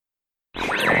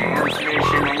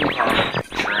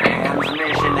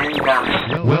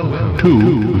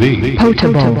to the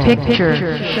Potable Picture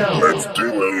Show. Let's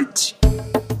do it.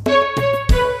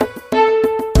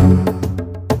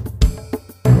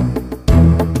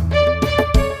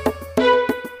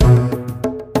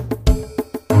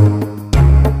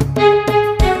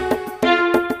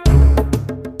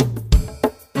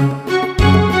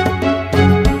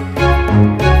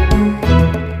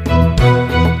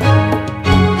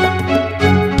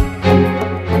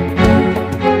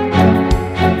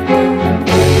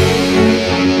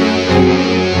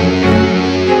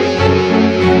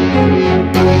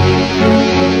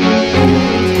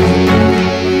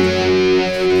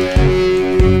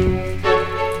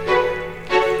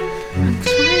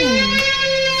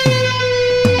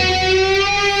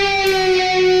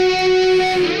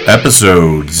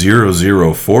 Episode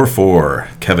 0044,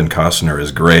 Kevin Costner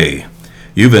is Gray.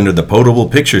 You've entered the Potable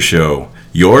Picture Show,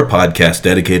 your podcast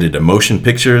dedicated to motion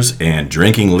pictures and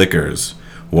drinking liquors.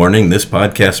 Warning, this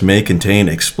podcast may contain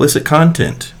explicit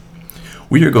content.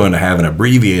 We are going to have an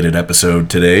abbreviated episode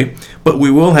today, but we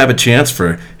will have a chance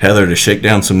for Heather to shake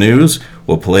down some news.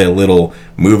 We'll play a little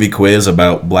movie quiz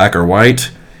about Black or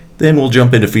White. Then we'll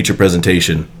jump into feature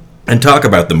presentation and talk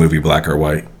about the movie Black or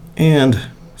White and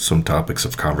some topics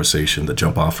of conversation that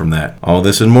jump off from that. All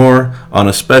this and more on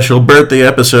a special birthday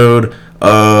episode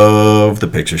of The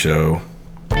Picture Show.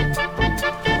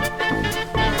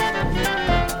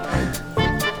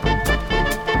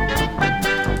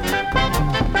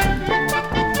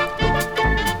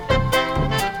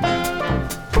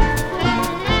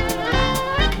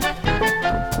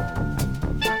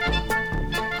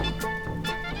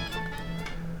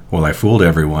 Well, I fooled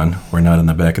everyone. We're not in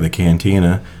the back of the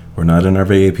cantina. We're not in our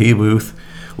VIP booth.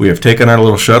 We have taken our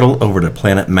little shuttle over to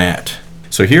Planet Matt.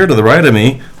 So here to the right of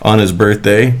me, on his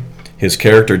birthday, his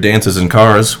character Dances in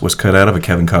Cars was cut out of a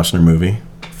Kevin Costner movie.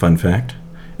 Fun fact.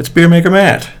 It's Beer Maker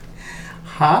Matt.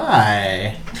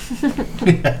 Hi.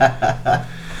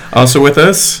 Also with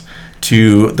us,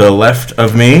 to the left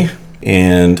of me,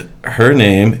 and her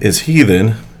name is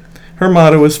Heathen. Her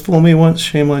motto is, fool me once,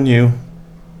 shame on you.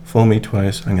 Fool me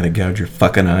twice, I'm going to gouge your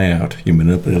fucking eye out, you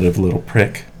manipulative little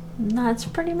prick. That's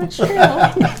pretty much true.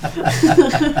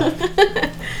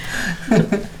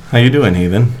 How you doing,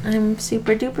 Heathen? I'm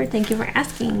super duper. Thank you for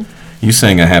asking. You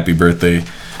sang a happy birthday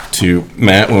to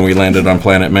Matt when we landed on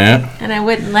Planet Matt. And I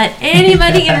wouldn't let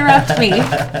anybody interrupt me.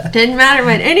 Didn't matter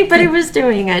what anybody was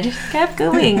doing. I just kept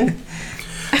going.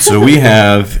 So we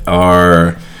have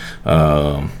our,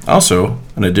 also,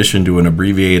 in addition to an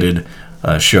abbreviated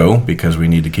show, because we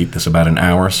need to keep this about an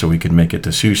hour so we can make it to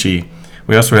sushi,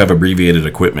 we also have abbreviated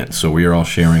equipment, so we are all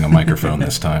sharing a microphone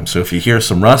this time. So if you hear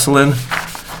some rustling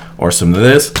or some of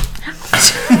this,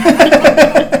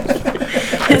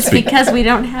 it's because we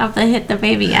don't have the Hit the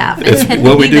Baby app.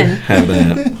 Well, we do have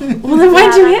that. Well, then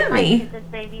why'd you hit me?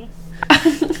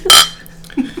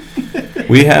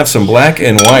 We have some black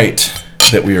and white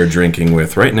that we are drinking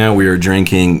with. Right now we are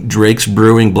drinking Drake's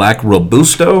Brewing Black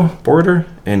Robusto Porter,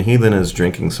 and Heathen is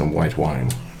drinking some white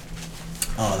wine.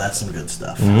 Oh, that's some good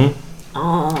stuff. Mm-hmm.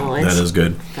 Oh, that is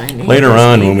good. Later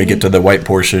on, when we get to the white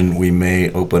portion, we may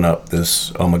open up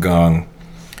this Ommegang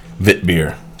Vit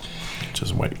beer, which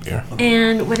is white beer.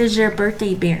 And what is your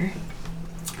birthday beer?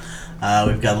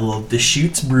 We've got a little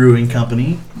Deschutes Brewing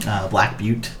Company, Black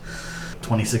Butte,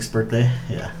 26th birthday.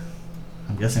 Yeah.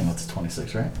 I'm guessing that's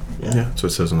 26, right? Yeah, that's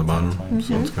what it says on the bottom. Mm-hmm.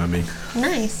 So it's got to be.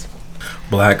 Nice.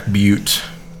 Black Butte.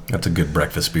 That's a good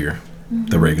breakfast beer. Mm-hmm.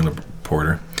 The regular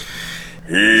porter.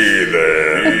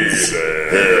 Heathens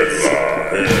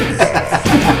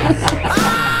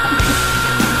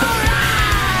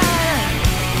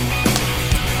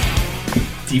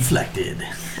Deflected.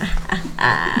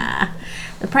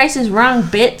 The price is wrong,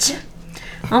 bitch.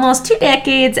 Almost 2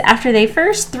 decades after they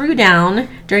first threw down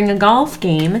during a golf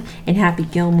game in Happy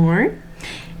Gilmore,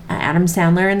 Adam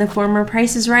Sandler and the former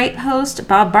Price is Right host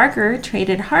Bob Barker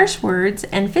traded harsh words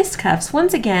and fisticuffs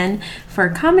once again for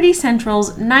Comedy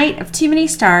Central's Night of Too Many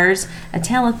Stars, a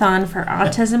telethon for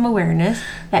autism awareness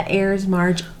that airs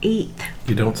March 8th.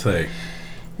 You don't say.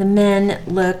 The men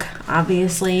look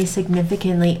obviously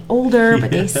significantly older,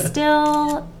 but they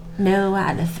still know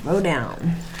how to throw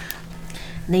down.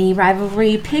 The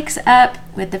rivalry picks up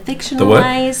with the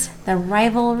fictionalized... The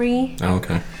rivalry... Oh,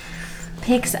 okay.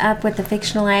 Picks up with the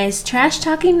fictionalized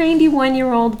trash-talking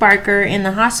 91-year-old Barker in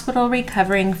the hospital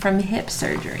recovering from hip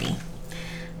surgery.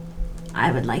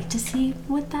 I would like to see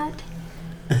what that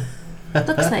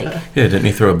looks like. Yeah, didn't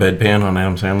he throw a bedpan on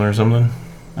Adam Sandler or something?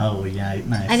 Oh, yeah,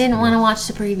 nice. I didn't want to watch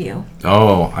the preview.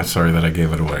 Oh, I'm sorry that I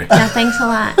gave it away. No, thanks a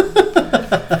lot.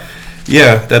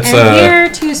 Yeah, that's... And here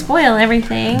to spoil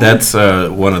everything. That's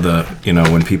one of the,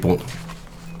 when people...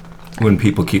 when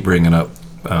people keep bringing up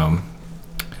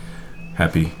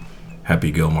Happy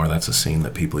Gilmore, that's a scene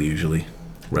that people usually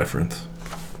reference.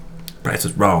 Price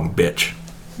is wrong, bitch.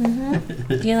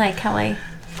 Mm-hmm. Do you like how I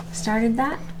started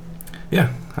that?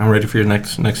 Yeah, I'm ready for your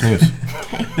next news.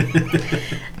 Okay.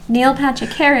 Neil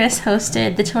Patrick Harris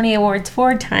hosted the Tony Awards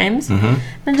 4 times,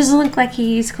 but it doesn't look like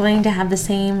he's going to have the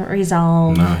same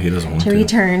resolve No, he doesn't want to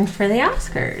return for the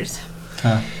Oscars.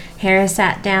 Huh. Harris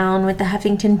sat down with the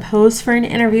Huffington Post for an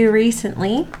interview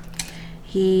recently.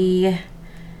 He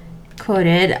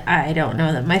quoted, "I don't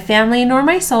know that my family nor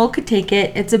my soul could take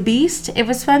it. It's a beast. It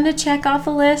was fun to check off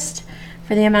a list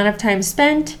for the amount of time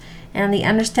spent and the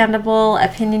understandable,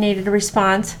 opinionated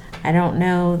response. I don't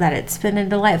know that it's been a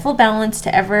delightful balance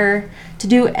to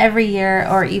do every year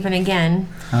or even again."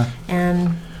 Huh.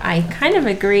 And I kind of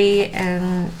agree,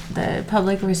 and the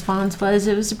public response was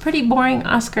it was a pretty boring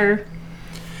Oscar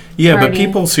Yeah, but party.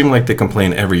 people seem like they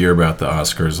complain every year about the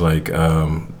Oscars. Like,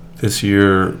 this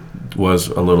year was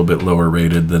a little bit lower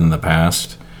rated than the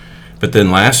past. But then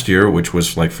last year, which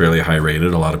was like fairly high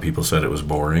rated, a lot of people said it was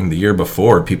boring. The year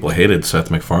before, people hated Seth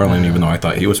MacFarlane, even though I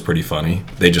thought he was pretty funny.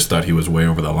 They just thought he was way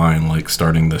over the line, like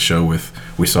starting the show with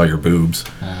 "We saw your boobs."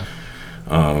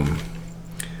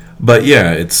 But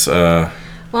yeah, it's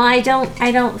Well, I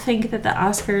don't think that the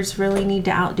Oscars really need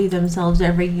to outdo themselves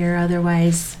every year.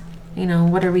 Otherwise,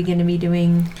 what are we going to be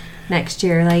doing next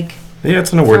year? Like, yeah,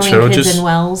 it's an award throwing show. kids Just in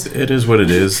wells. it is what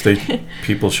it is.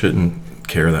 People shouldn't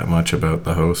care that much about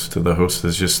the host. The host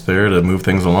is just there to move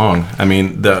things along. I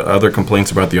mean, the other complaints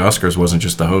about the Oscars wasn't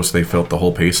just the host. They felt the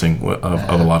whole pacing of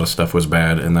a lot of stuff was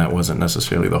bad, and that wasn't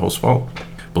necessarily the host's fault.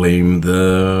 Blame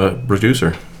the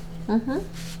producer.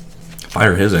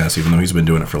 Fire his ass, even though he's been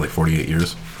doing it for like 48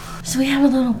 years. So we have a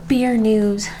little beer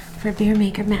news for Beer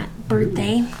Maker Matt's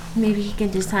birthday. Maybe he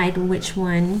can decide which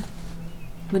one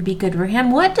would be good for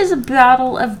him. What does a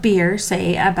bottle of beer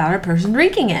say about a person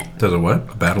drinking it? Does a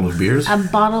what? A battle of beers? A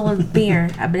bottle of beer.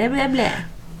 A blah, blah, blah.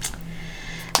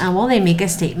 Well, they make a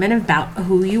statement about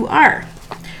who you are.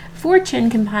 Fortune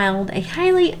compiled a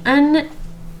highly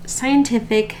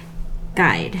unscientific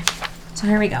guide. So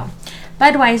here we go.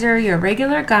 Budweiser, you're a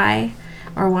regular guy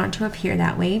or want to appear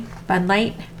that way. Bud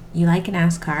Light, you like a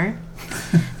NASCAR.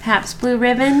 Pabst Blue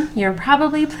Ribbon, you're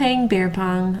probably playing beer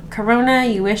pong. Corona,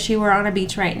 you wish you were on a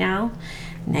beach right now.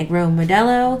 Negro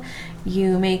Modelo,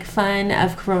 you make fun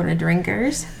of Corona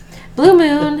drinkers. Blue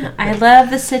Moon, I love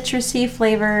the citrusy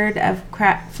flavor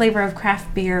of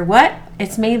craft beer. What?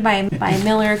 It's made by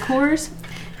Miller Coors.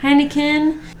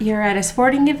 Heineken, you're at a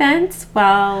sporting event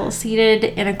while seated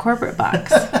in a corporate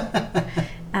box.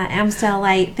 Amstel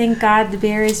Light, thank God the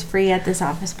beer is free at this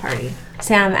office party.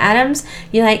 Sam Adams,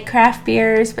 you like craft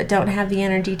beers but don't have the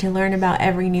energy to learn about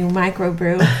every new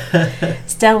microbrew.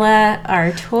 Stella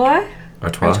Artois,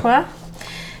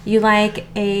 you like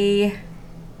a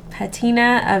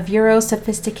patina of Euro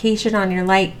sophistication on your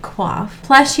light coif.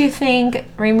 Plus you think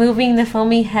removing the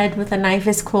foamy head with a knife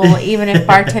is cool, even if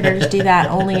bartenders do that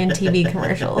only in TV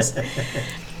commercials.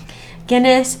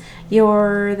 Guinness,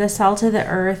 you're the salt of the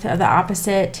earth, of the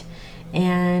opposite,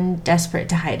 and desperate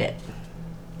to hide it.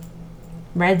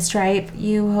 Red Stripe,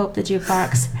 you hope the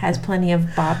jukebox has plenty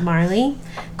of Bob Marley.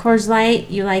 Coors Light,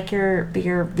 you like your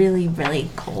beer really, really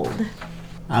cold.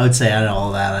 I would say out of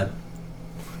all that,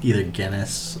 either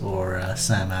Guinness or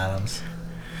Sam Adams.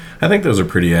 I think those are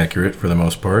pretty accurate for the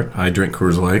most part. I drink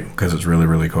Coors Light because it's really,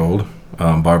 really cold.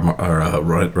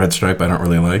 Red Stripe I don't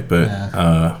really like,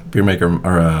 but Beer Maker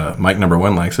or Mike Number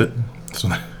One likes it, so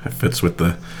it fits with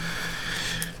the.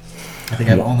 I think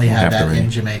I've only had that in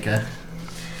Jamaica.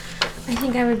 I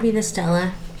think I would be the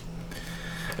Stella.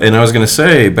 And I was gonna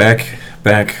say back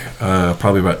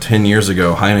probably about 10 years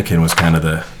ago, Heineken was kind of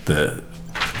the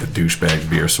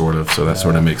douchebag beer, sort of. So that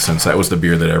sort of makes sense. That was the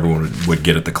beer that everyone would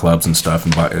get at the clubs and stuff.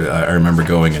 And I remember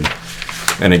going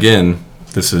and again,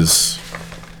 this is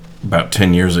about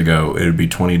 10 years ago. It would be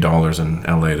 $20 in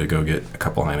LA to go get a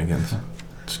couple Heinekens.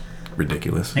 It's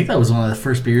ridiculous. I think that was one of the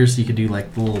first beers you could do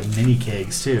like little mini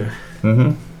kegs too.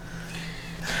 Mm-hmm.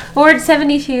 Ward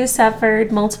 72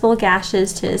 suffered multiple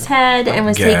gashes to his head and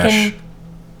was taken.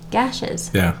 Gashes.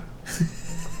 Yeah.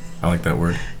 I like that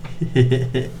word.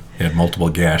 He had multiple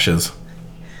gashes.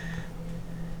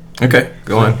 Okay,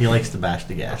 go on. He likes to bash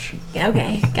the gash.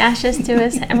 Okay, gashes to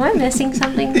his head. Am I missing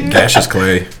something here? Gaseous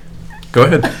Clay. Go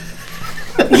ahead.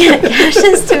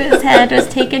 Gashes to his head was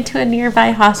taken to a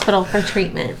nearby hospital for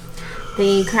treatment.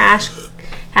 The crash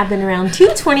happened around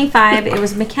 2:25. It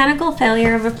was mechanical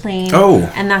failure of a plane.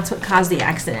 Oh. And that's what caused the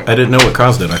accident. I didn't know what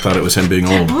caused it. I thought it was him being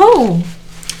old. Oh.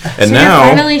 And So now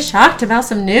you're finally shocked about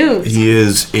some news. he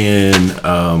is in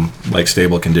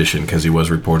stable condition because he was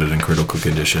reported in critical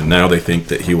condition. Now they think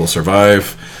that he will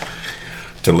survive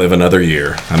to live another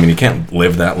year. I mean, he can't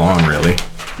live that long, really.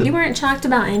 You weren't shocked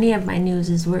about any of my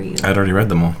newses, were you? I'd already read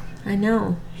them all. I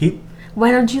know. He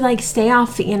Why don't you stay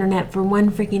off the internet for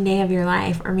one freaking day of your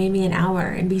life, or maybe an hour,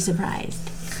 and be surprised?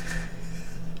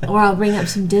 Or I'll bring up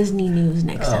some Disney news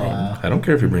next time. I don't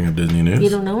care if you bring up Disney news. You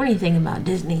don't know anything about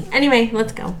Disney. Anyway,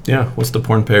 let's go. Yeah, what's the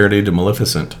porn parody to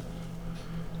Maleficent?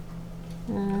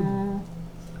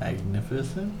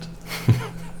 magnificent.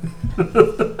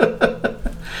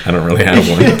 I don't really have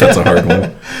one. That's a hard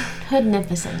one.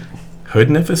 Hoodnificent.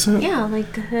 Hoodnificent? Yeah,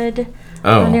 like a hood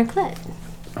on your clit.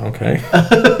 Okay.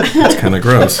 That's kind of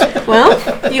gross. Well,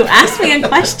 you asked me a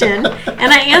question,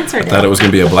 and I answered Thought it was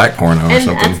going to be a black porno or and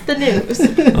something. that's the news.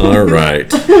 All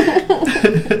right.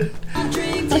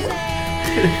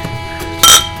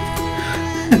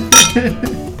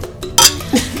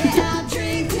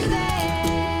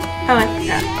 Oh, I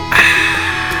forgot.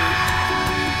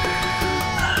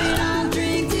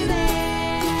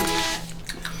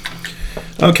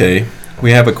 Okay,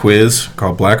 we have a quiz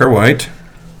called Black or White.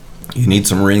 You need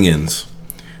some ring-ins.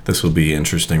 This will be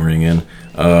interesting ring-in.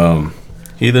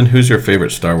 Ethan, who's your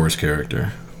favorite Star Wars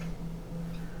character?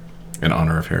 In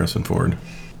honor of Harrison Ford.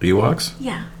 Ewoks?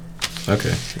 Yeah, Okay,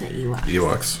 the Ewok.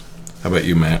 Ewoks. How about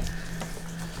you, Matt?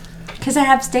 Because I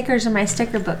have stickers in my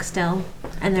sticker book still,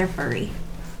 and they're furry.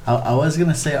 I was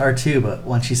gonna say R2, but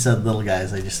once you said little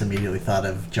guys, I just immediately thought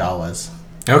of Jawas.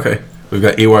 Okay, we've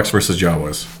got Ewoks versus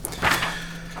Jawas.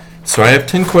 So I have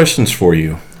 10 questions for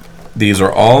you. These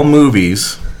are all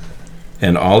movies,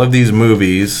 and all of these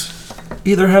movies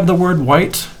either have the word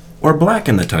white or black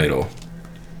in the title.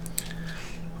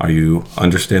 Are you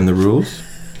understand the rules?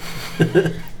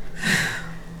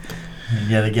 And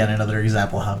yet again, another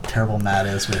example how terrible Matt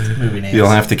is with movie names. You'll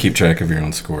have to keep track of your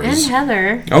own scores. And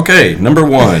Heather. Okay, number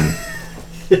 1.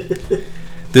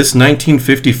 This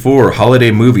 1954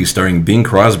 holiday movie starring Bing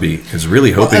Crosby is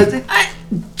really hoping...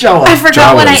 Jawas. I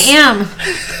forgot what I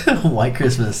Jawas. am. White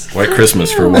Christmas. White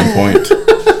Christmas for 1 point.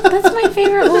 That's my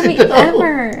favorite movie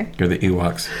ever. You're the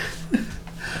Ewoks.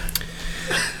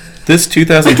 This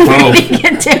 2012... Writing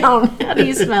it down. How do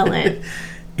you spell it?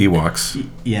 Ewoks.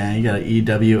 Yeah, you got an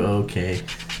EWOK.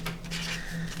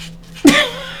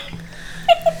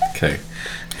 Okay.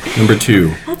 Number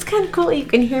 2. That's kind of cool. You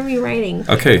can hear me writing.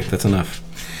 Okay, that's enough.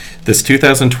 This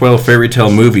 2012 fairy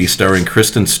tale movie starring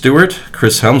Kristen Stewart,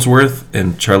 Chris Hemsworth,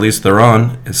 and Charlize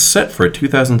Theron is set for a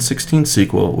 2016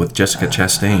 sequel with Jessica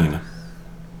Chastain.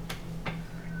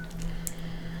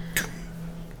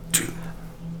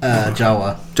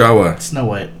 Jawa. Jawa. Snow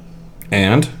White.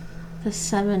 And? The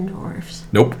Seven Dwarfs.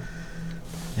 Nope.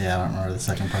 Yeah, I don't remember the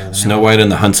second part of the Snow name. White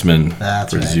and the Huntsman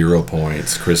That's for right. 0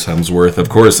 points. Chris Hemsworth, of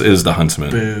course, is the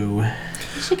Huntsman. Boo.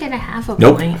 You should get a half a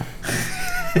Nope. point.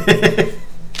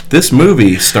 This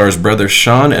movie stars brothers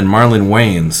Sean and Marlon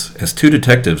Wayans as 2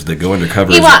 detectives that go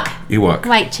undercover. Ewok. Ewok.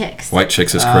 White chicks. White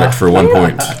Chicks is correct for 1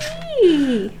 point.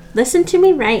 Hey, listen to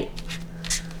me right.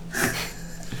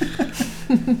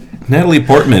 Natalie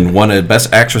Portman won a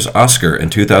Best Actress Oscar in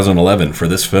 2011 for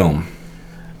this film.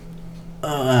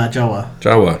 Jawa.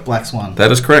 Jawa. Black Swan.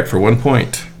 That is correct for 1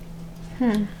 point.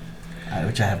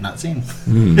 Which I have not seen.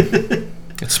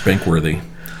 It's spank-worthy.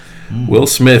 Will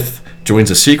Smith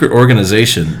joins a secret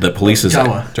organization that polices...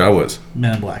 Jawa. Jawas.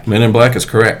 Men in Black. Men in Black is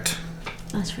correct.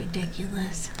 That's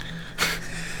ridiculous.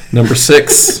 Number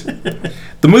 6.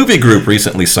 The movie group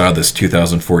recently saw this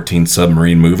 2014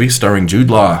 submarine movie starring Jude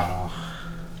Law.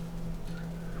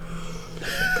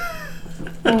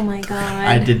 Oh my god.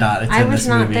 I did not attend I was this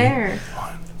not movie. there.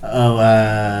 Oh,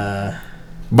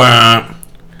 Bah.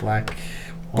 Black...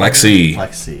 Black Sea.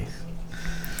 Black Sea.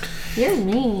 You're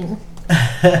mean.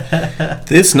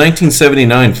 This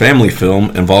 1979 family film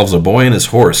involves a boy and his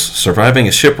horse surviving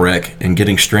a shipwreck and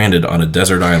getting stranded on a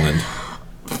desert island.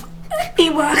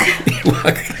 Ewok.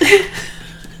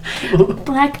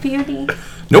 Black Beauty.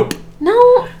 Nope.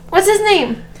 No. What's his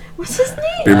name? What's his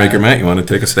name? Beer Maker Matt, you want to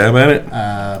take a stab at it?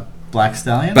 Black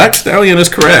Stallion? Black Stallion is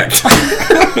correct. Oh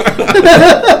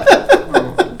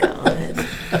my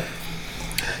god.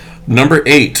 Number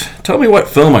 8. Tell me what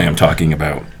film I am talking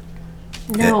about.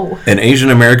 No. An Asian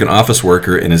American office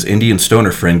worker and his Indian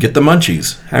stoner friend get the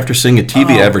munchies. After seeing a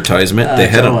TV advertisement, they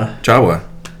head on Jawa.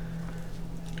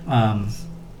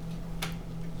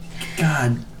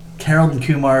 God, Harold and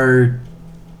Kumar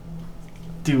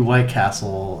do White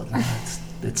Castle.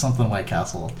 It's something White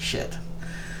Castle. Shit.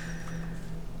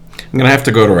 I'm going to have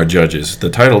to go to our judges. The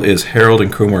title is Harold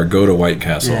and Kumar Go to White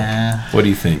Castle. Yeah. What do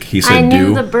you think? He said I knew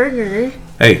do. the burger.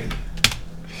 Hey,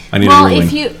 I need a Well, ruling.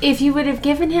 if you would have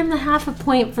given him the half a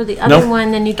point for the other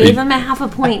one, then you gave him a half a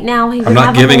point. Now he would I'm not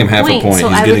have giving a him whole half a point. So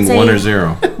He's I getting would 1 or say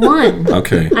 0. 1.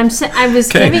 Okay. I was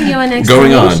Okay. giving you an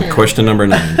Going explanation. on. Question number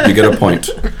 9. You get a point,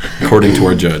 according to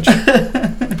our judge.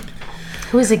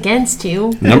 Who's against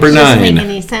you? Number Which doesn't 9. make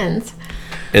any sense.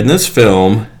 In this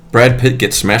film, Brad Pitt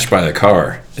gets smashed by a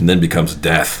car and then becomes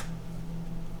death.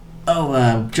 Oh,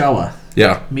 Jawa.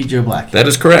 Yeah, Meet Joe Black. that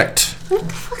is correct. What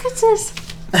the fuck is this?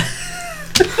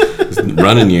 He's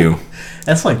running you.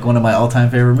 That's like one of my all-time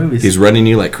favorite movies. He's running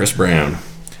you like Chris Brown.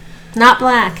 Not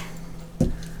black.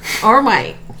 Or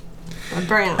white. Or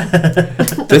brown.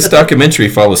 This documentary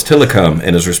follows Tillicum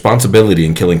and his responsibility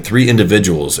in killing 3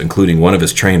 individuals, including one of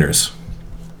his trainers.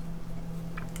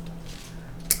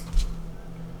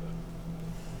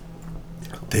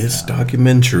 This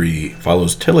documentary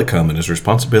follows Tillicum and his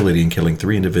responsibility in killing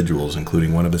 3 individuals,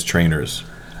 including one of his trainers.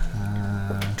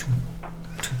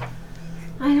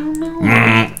 I don't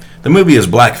know. The movie is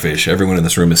Blackfish. Everyone in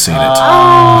this room has seen it. Oh,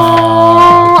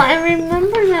 I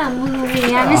remember that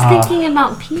movie. I was thinking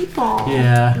about people.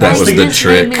 Yeah. That was You the just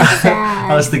trick. made me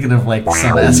sad. I was thinking of like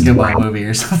some Eskimo movie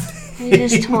or something. You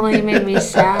just totally made me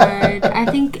sad. I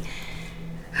think.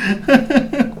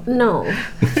 No.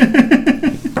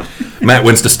 Matt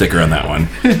wins the sticker on that one.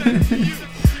 We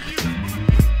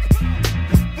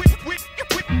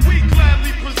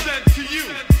gladly present to you.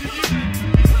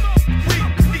 We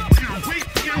gladly present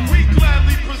to you. We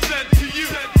gladly present.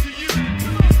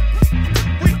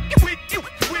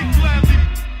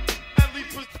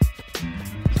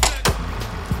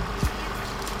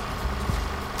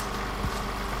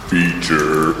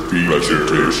 Feature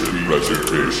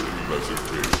presentation.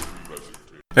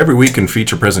 Every week in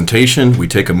Feature Presentation, we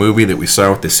take a movie that we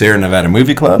saw with the Sierra Nevada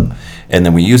Movie Club, and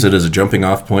then we use it as a jumping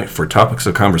off point for topics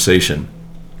of conversation.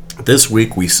 This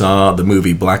week we saw the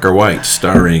movie Black or White,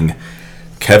 starring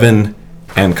Kevin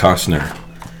and Costner.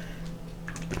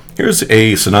 Here's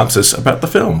a synopsis about the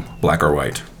film, Black or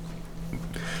White.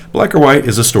 Black or White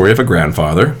is a story of a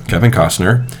grandfather, Kevin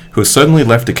Costner, who is suddenly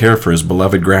left to care for his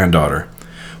beloved granddaughter.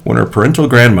 When her parental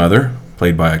grandmother,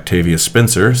 played by Octavia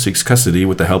Spencer, seeks custody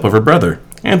with the help of her brother,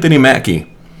 Anthony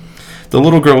Mackie. The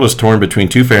little girl is torn between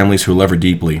 2 families who love her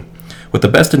deeply. With the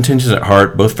best intentions at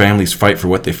heart, both families fight for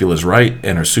what they feel is right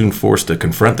and are soon forced to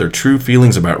confront their true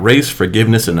feelings about race,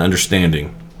 forgiveness, and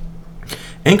understanding.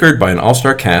 Anchored by an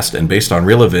all-star cast and based on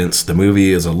real events, the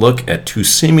movie is a look at 2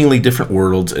 seemingly different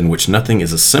worlds in which nothing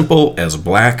is as simple as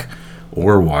black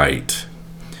or white.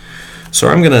 So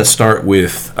I'm going to start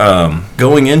with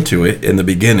going into it in the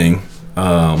beginning.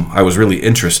 I was really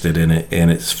interested in it, and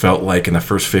it felt like in the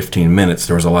first 15 minutes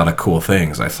there was a lot of cool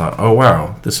things. I thought, oh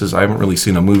wow, I haven't really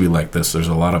seen a movie like this. There's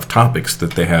a lot of topics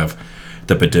that they have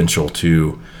the potential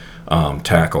to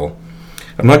tackle.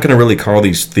 I'm not going to really call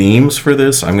these themes for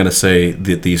this. I'm going to say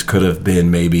that these could have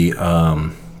been maybe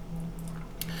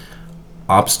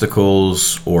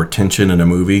obstacles or tension in a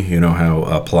movie. You know how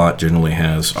a plot generally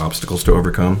has obstacles to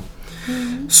overcome.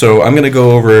 So I'm going to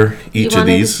go over each of these.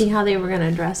 You wanted to see how they were going to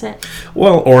address it?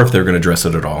 Well, or if they're going to address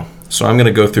it at all. So I'm going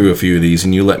to go through a few of these,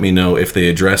 and you let me know if they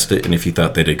addressed it and if you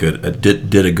thought they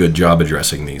did a good job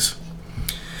addressing these.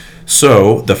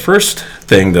 So the first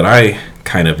thing that I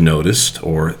kind of noticed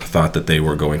or thought that they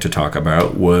were going to talk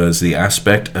about was the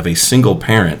aspect of a single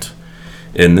parent.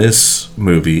 In this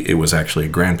movie, it was actually a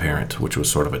grandparent, which was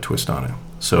sort of a twist on it.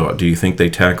 So do you think they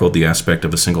tackled the aspect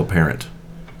of a single parent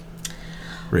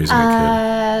raising a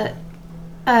kid?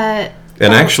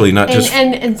 And actually, not just...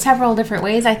 And in several different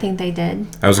ways, I think they did.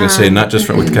 I was going to say, not just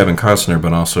with Kevin Costner,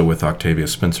 but also with Octavia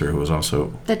Spencer, who was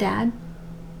also... The dad?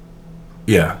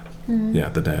 Yeah. Mm-hmm. Yeah,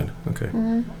 the dad. Okay.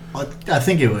 Mm-hmm. I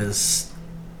think it was,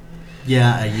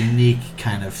 a unique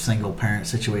kind of single-parent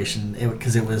situation.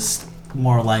 Because it was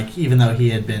more like, even though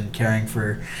he had been caring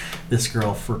for this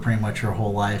girl for pretty much her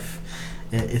whole life,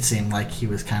 it seemed like he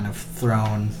was kind of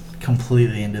thrown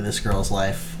completely into this girl's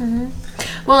life. Mm-hmm.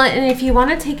 Well, and if you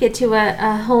want to take it to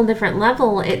a whole different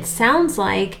level, it sounds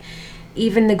like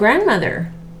even the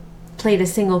grandmother played a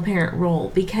single parent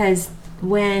role, because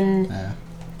when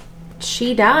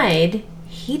she died,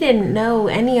 he didn't know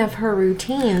any of her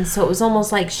routines, so it was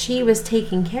almost like she was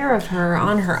taking care of her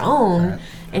on her own,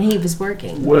 and he was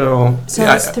working. Well, so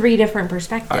it's 3 different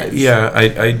perspectives.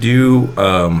 I do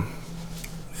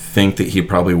think that he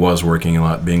probably was working a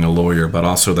lot being a lawyer, but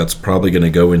also that's probably going to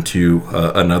go into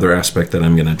another aspect that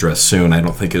I'm going to address soon. I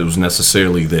don't think it was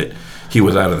necessarily that he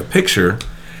was out of the picture.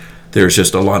 There's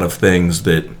just a lot of things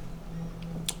that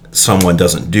someone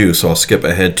doesn't do, so I'll skip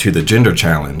ahead to the gender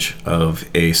challenge of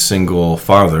a single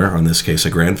father, or in this case a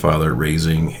grandfather,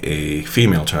 raising a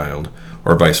female child,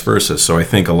 or vice versa. So I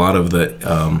think a lot of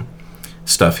the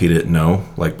stuff he didn't know,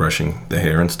 like brushing the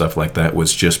hair and stuff like that,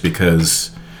 was just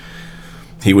because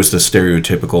he was the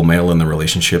stereotypical male in the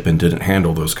relationship and didn't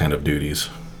handle those kind of duties.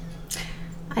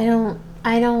 I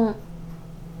don't.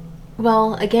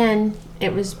 Well, again,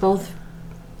 it was both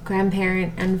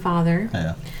grandparent and father.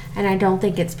 Yeah. And I don't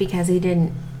think it's because he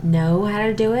didn't know how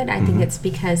to do it. I think it's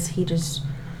because he just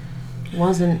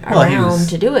wasn't around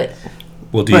to do it.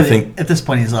 Well, do you think... At this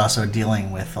point, he's also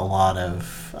dealing with a lot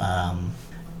of,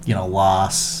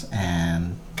 loss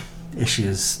and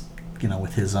issues,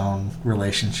 with his own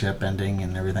relationship ending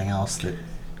and everything else.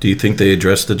 Do you think they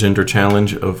addressed the gender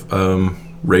challenge of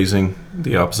raising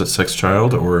the opposite sex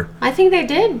child, or... I think they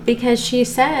did, because she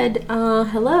said,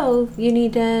 hello, you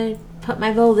need to put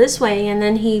my bow this way, and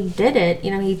then he did it.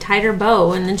 He tied her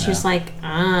bow, and then she's like,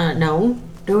 no,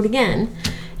 do it again.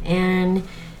 And,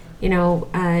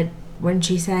 when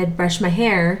she said, brush my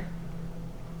hair,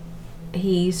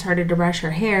 he started to brush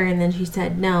her hair, and then she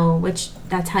said, no, which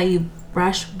that's how you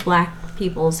brush black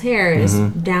people's hair, is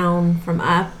down from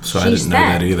up. So I didn't know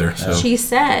that either. So. She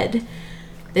said,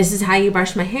 this is how you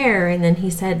brush my hair, and then he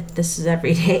said, this is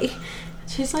every day.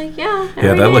 She's like, yeah, every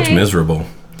that day. looks miserable.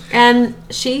 And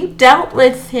she dealt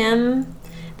with him.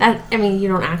 You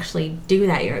don't actually do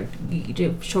that. You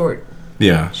do short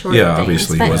things,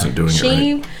 obviously he wasn't doing it right.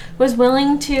 She was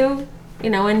willing to,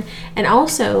 and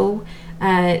also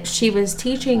she was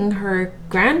teaching her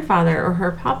grandfather or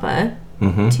her papa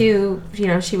to,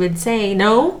 she would say,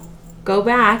 no, go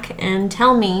back and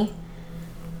tell me,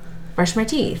 brush my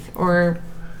teeth, or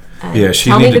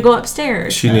tell me to go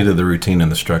upstairs. She needed the routine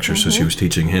and the structure, so she was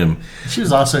teaching him. She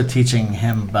was also teaching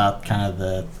him about kind of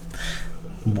the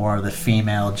more of the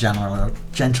female,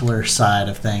 gentler side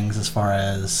of things, as far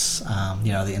as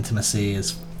the intimacy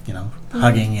is,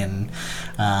 hugging and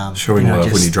showing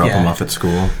love when you drop him off at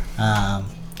school,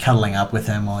 cuddling up with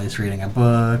him while he's reading a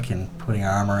book and putting her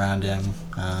arm around him,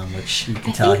 which you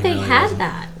can tell he really wasn't.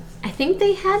 I think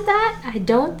they had that. I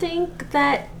don't think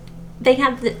that they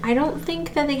had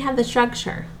the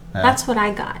structure. Yeah. That's what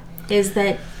I got, is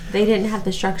that they didn't have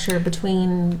the structure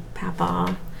between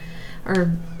Papa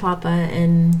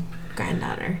and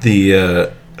granddaughter.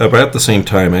 About the same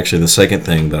time, actually, the second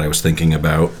thing that I was thinking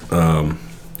about,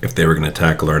 if they were going to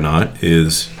tackle or not,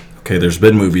 is, okay, there's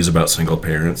been movies about single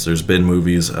parents. There's been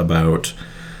movies about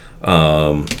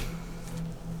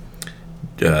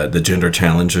the gender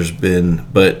challenge.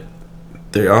 But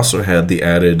they also had the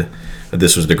added,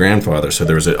 this was the grandfather, so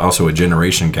there was also a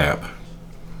generation gap.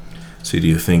 So do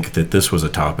you think that this was a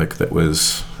topic that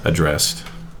was addressed?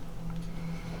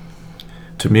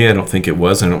 To me, I don't think it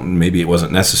was. Maybe it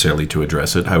wasn't necessarily to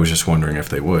address it. I was just wondering if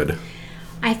they would.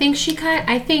 I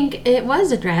think it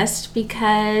was addressed,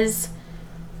 because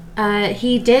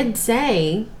he did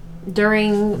say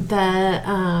during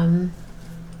the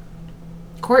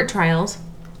court trials,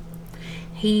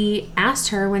 he asked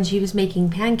her when she was making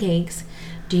pancakes,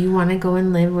 do you want to go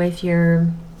and live with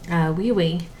your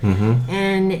wee-wee?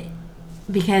 And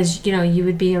because, you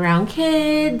would be around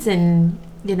kids, and,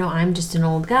 I'm just an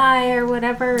old guy or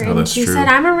whatever. And she said,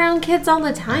 I'm around kids all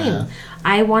the time.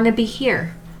 I want to be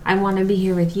here. I want to be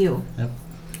here with you. Yep.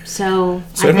 So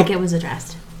I think it was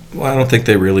addressed. Well, I don't think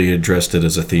they really addressed it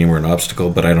as a theme or an obstacle,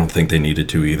 but I don't think they needed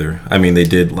to either. I mean, they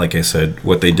did, like I said,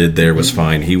 what they did there was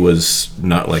fine. He was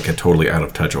not like a totally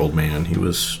out-of-touch old man. He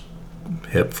was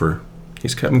hip for...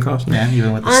 He's Kevin Costner. Yeah,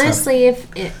 even with the honestly,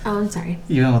 stuff, I'm sorry.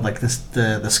 Even with like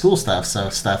the school stuff, so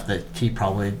stuff that he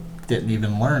probably didn't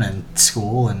even learn in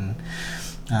school, and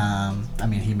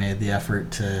he made the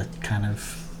effort to kind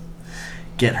of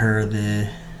get her the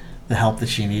help that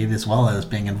she needed, as well as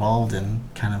being involved in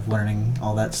kind of learning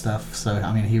all that stuff. So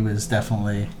he was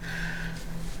definitely.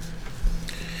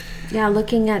 Yeah,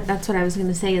 that's what I was going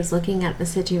to say, is looking at the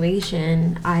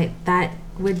situation, that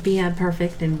would be a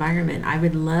perfect environment. I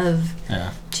would love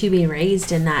to be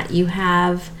raised in that. You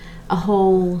have a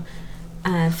whole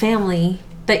family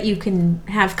that you can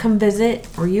have come visit,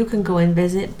 or you can go and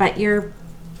visit, but you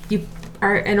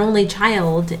are an only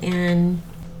child, and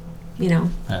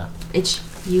you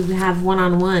have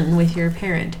one-on-one with your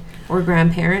parent or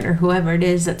grandparent or whoever it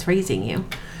is that's raising you.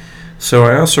 So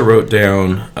I also wrote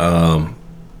down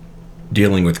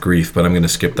dealing with grief, but I'm going to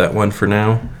skip that one for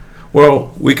now.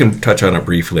 Well, we can touch on it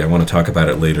briefly. I want to talk about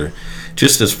it later.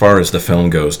 Just as far as the film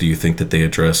goes, do you think that they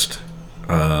addressed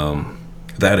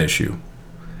that issue?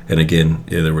 And again,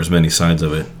 there was many sides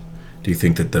of it. Do you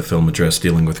think that the film addressed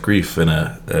dealing with grief in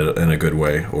a good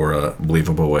way or a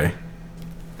believable way?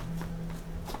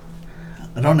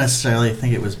 I don't necessarily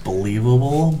think it was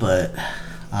believable, but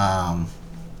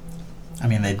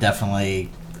they definitely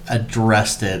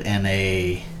addressed it in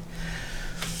a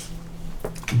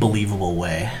believable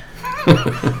way.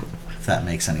 If that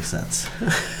makes any sense.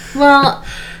 Well,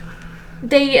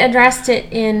 they addressed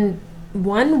it in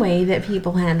one way that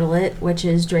people handle it, which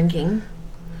is drinking.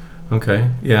 Okay.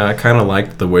 Yeah, I kind of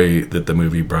liked the way that the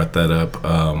movie brought that up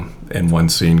in one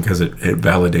scene because it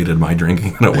validated my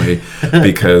drinking in a way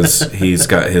because he's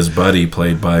got his buddy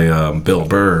played by Bill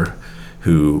Burr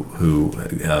who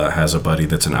has a buddy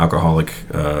that's an alcoholic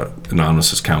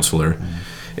anonymous counselor.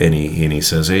 And he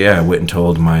says, hey, yeah, I went and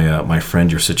told my friend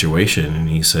your situation. And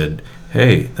he said,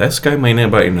 hey, this guy may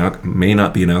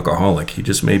not be an alcoholic. He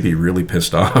just may be really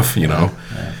pissed off, Yeah.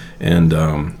 And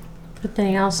But then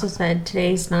he also said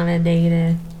today's not a day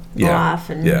to go off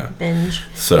and binge,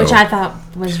 So, which I thought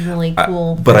was really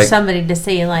cool for somebody to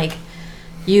say, like,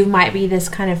 you might be this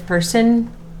kind of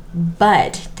person,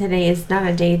 but today is not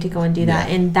a day to go and do that.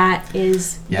 And that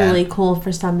is really cool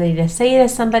for somebody to say to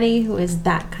somebody who is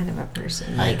that kind of a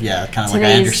person. Like, kind of like,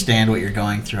 I understand what you're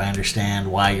going through. I understand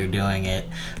why you're doing it.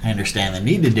 I understand the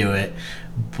need to do it.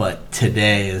 But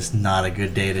today is not a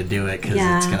good day to do it because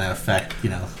it's going to affect,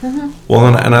 Well,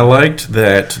 and I liked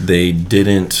that they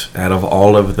didn't, out of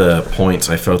all of the points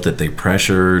I felt that they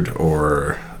pressured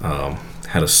or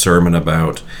had a sermon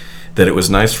about, that it was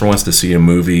nice for once to see a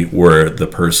movie where the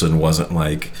person wasn't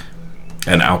like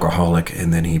an alcoholic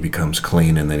and then he becomes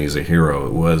clean and then he's a hero.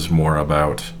 It was more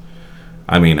about,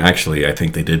 I mean, actually, I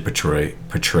think they did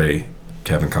portray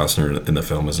Kevin Costner in the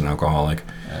film as an alcoholic.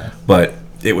 But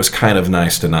it was kind of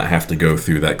nice to not have to go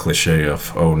through that cliche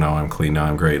of, oh, now I'm clean, now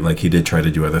I'm great. Like, he did try to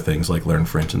do other things like learn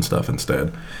French and stuff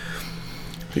instead.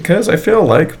 Because I feel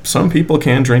like some people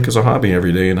can drink as a hobby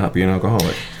every day and not be an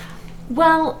alcoholic.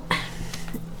 Well,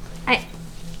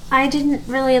 I didn't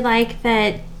really like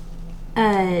that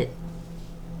they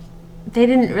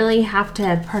didn't really have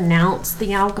to pronounce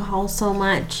the alcohol so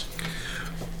much.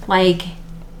 Like,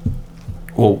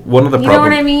 well, one of the you know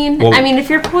what I mean? Well, I mean, if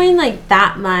you're pouring like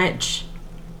that much,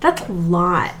 that's a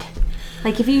lot.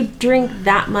 Like, if you drink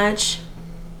that much,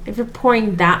 if you're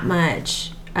pouring that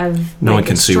much of no one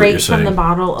can see what you're straight from saying. the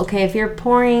bottle, okay, if you're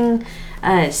pouring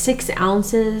 6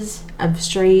 ounces of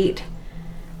straight,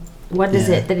 what is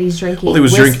it that he's drinking? Well, he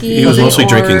was mostly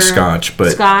drinking scotch,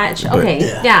 but scotch. Okay,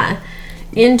 yeah.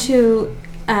 Into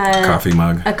a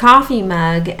coffee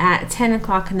mug at 10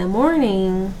 o'clock in the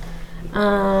morning.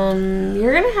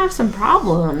 You're gonna have some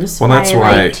problems. Well, that's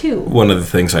why too. One of the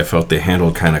things I felt they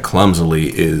handled kind of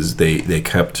clumsily is they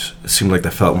seemed like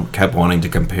the film kept wanting to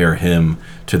compare him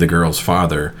to the girl's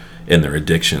father in their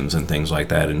addictions and things like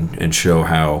that, and show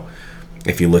how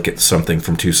if you look at something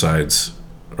from two sides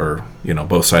or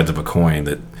both sides of a coin,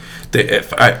 that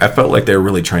I felt like they were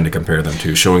really trying to compare them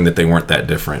to, showing that they weren't that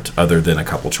different other than a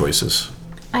couple choices.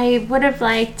 I would have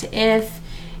liked if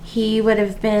he would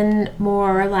have been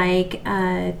more like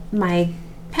my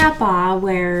papa,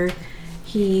 where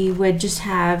he would just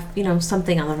have,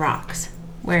 something on the rocks,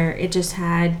 where it just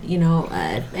had,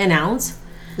 an ounce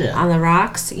on the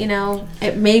rocks,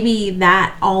 maybe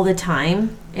that all the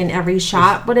time in every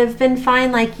shot would have been fine.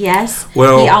 Like, yes, he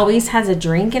always has a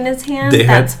drink in his hand.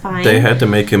 That's fine. They had to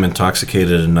make him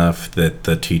intoxicated enough that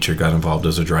the teacher got involved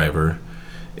as a driver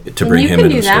to bring him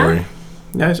into the story.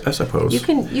 Yeah, I suppose. You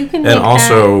can and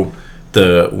also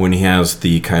when he has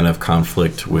the kind of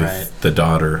conflict with the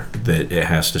daughter, that it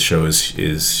has to show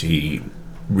is he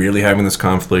really having this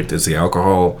conflict? Is the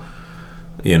alcohol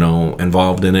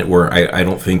involved in it? Where I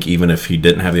don't think even if he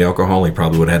didn't have the alcohol, he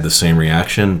probably would have had the same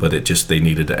reaction, but they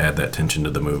needed to add that tension to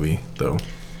the movie, though.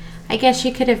 I guess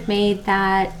you could have made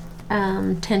that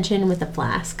tension with a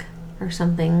flask or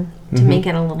something to make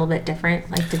it a little bit different,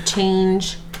 like to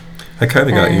change. I kind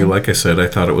of got you. Like I said, I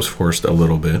thought it was forced a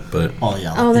little bit, but...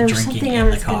 there was something I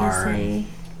was going to say.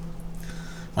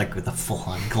 Like with a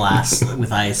full-on glass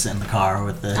with ice in the car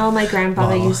with the... Oh, my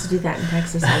grandfather used to do that in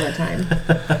Texas all the time.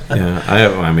 Yeah, I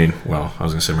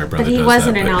was going to say my brother But he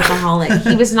wasn't an alcoholic.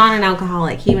 He was not an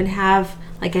alcoholic. He would have,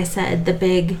 like I said, the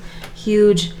big,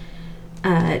 huge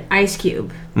ice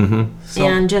cube. Mm-hmm.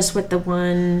 And just with the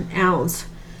 1 ounce.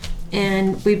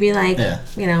 And we'd be like,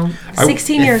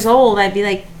 16 years old, I'd be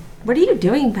like, what are you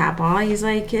doing, Papa? He's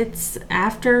like, it's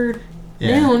afternoon.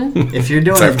 If you're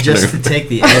doing it just to take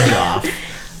the edge off,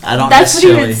 I don't That's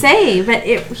necessarily... what he would say,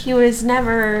 but he was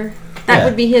never... That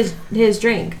would be his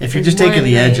drink. If you're just taking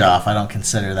the edge off, I don't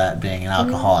consider that being an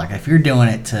alcoholic. If you're doing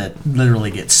it to literally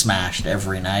get smashed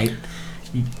every night,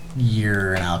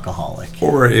 you're an alcoholic.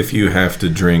 Or if you have to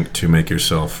drink to make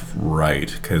yourself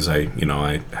right, because I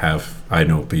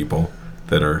know people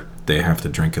that are they have to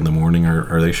drink in the morning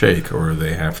or they shake, or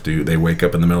they wake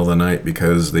up in the middle of the night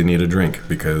because they need a drink,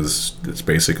 because it's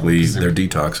basically they're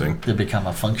detoxing. They become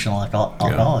a functional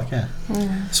alcoholic, yeah.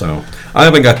 So I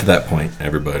haven't got to that point,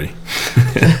 everybody.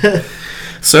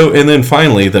 So, and then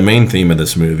finally, the main theme of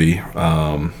this movie,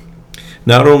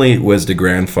 not only was the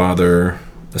grandfather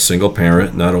a single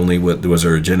parent, not only was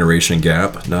there a generation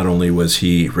gap, not only was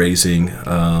he raising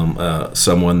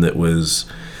someone that was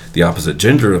the opposite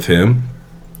gender of him,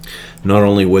 not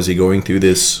only was he going through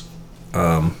this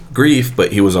grief,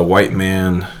 but he was a white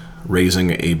man raising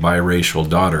a biracial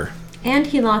daughter. And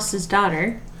he lost his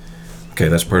daughter. Okay,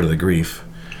 that's part of the grief.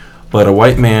 But a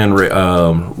white man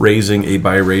raising a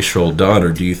biracial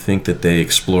daughter, do you think that they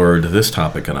explored this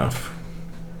topic enough?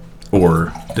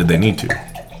 Or did they need to?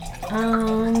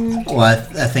 Well,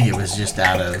 I think it was just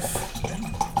out of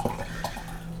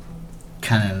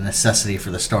kind of necessity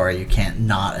for the story. You can't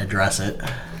not address it.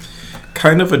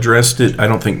 Kind of addressed it, I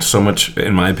don't think so much,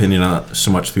 in my opinion, not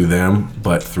so much through them,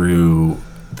 but through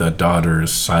the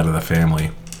daughter's side of the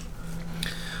family.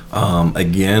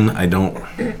 Again,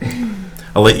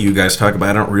 I'll let you guys talk about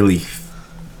it. I don't really...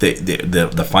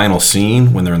 The final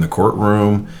scene, when they're in the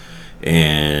courtroom,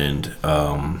 and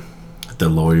the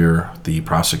lawyer, the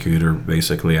prosecutor,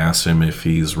 basically asks him if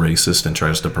he's racist and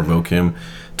tries to provoke him.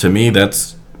 To me,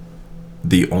 that's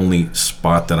the only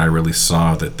spot that I really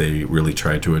saw that they really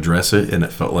tried to address it, and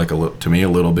it felt like, to me, a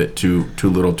little bit too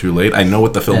little too late. I know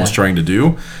what the film was trying to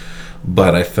do,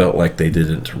 but I felt like they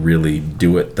didn't really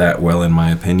do it that well, in my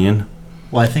opinion.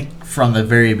 Well, I think from the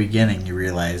very beginning you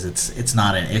realize it's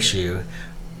not an issue,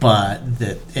 but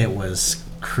that it was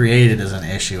created as an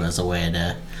issue as a way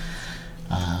to,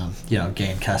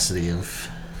 gain custody of.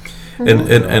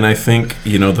 And I think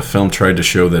the film tried to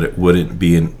show that it wouldn't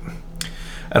be an.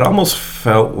 It almost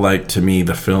felt like, to me,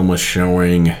 the film was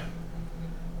showing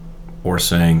or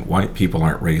saying white people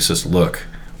aren't racist. Look.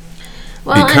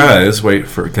 Well,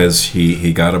 because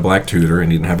he got a black tutor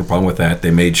and he didn't have a problem with that.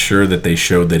 They made sure that they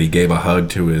showed that he gave a hug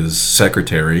to his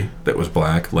secretary that was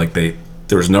black. Like there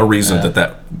was no reason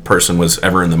that person was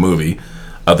ever in the movie,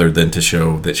 other than to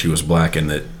show that she was black and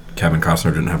that Kevin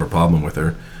Costner didn't have a problem with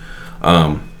her.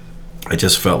 I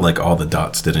just felt like all the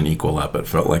dots didn't equal up. It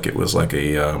felt like it was like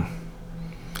a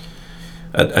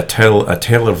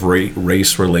tale of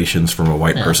race relations from a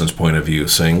white person's point of view,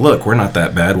 saying, "Look, we're not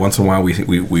that bad. Once in a while,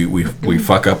 we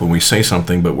fuck up and we say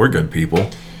something, but we're good people."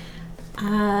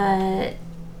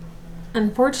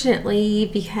 Unfortunately,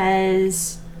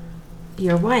 because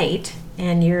you're white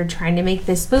and you're trying to make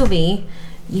this movie,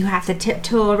 you have to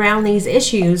tiptoe around these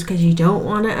issues because you don't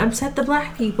want to upset the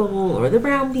black people or the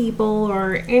brown people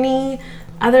or any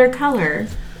other color.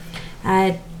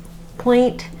 A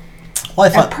perfect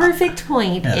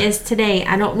point is today.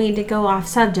 I don't mean to go off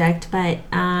subject, but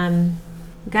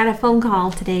got a phone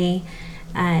call today.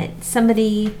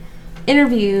 Somebody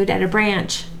interviewed at a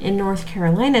branch in North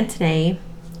Carolina today.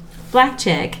 Black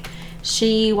chick.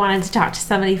 She wanted to talk to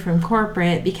somebody from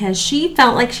corporate because she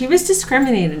felt like she was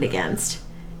discriminated against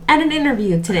at an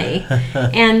interview today.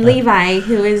 And Levi,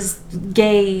 who is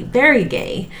gay, very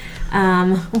gay,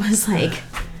 was like,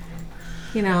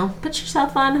 put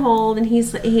yourself on hold. And he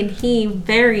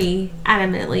very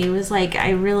adamantly was like,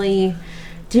 I really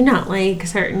do not like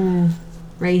certain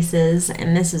races,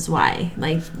 and this is why.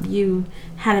 Like, you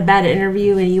had a bad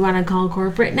interview and you want to call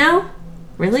corporate now?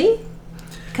 Really?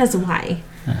 Because of why?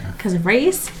 Because of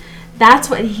race? That's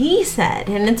what he said.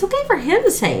 And it's okay for him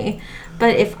to say.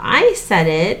 But if I said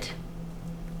it,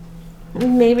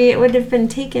 maybe it would have been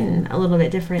taken a little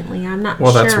bit differently. I'm not sure.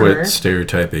 Well, that's what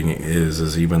stereotyping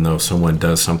is even though someone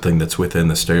does something that's within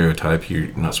the stereotype,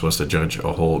 you're not supposed to judge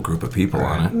a whole group of people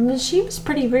on it. She was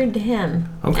pretty rude to him.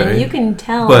 Okay. And you can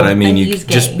tell. But I mean, he's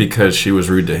gay. Just because she was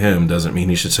rude to him doesn't mean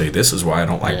he should say, this is why I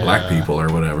don't like black people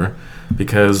or whatever.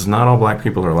 Because not all black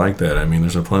people are like that. I mean,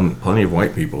 there's plenty of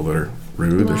white people that are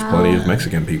rude. There's plenty of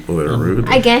Mexican people that are rude.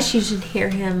 I guess you should hear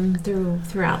him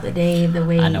throughout the day, the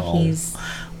way he's...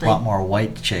 A lot more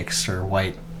white chicks or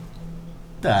white,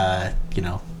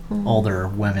 older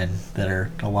women that are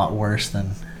a lot worse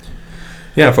than...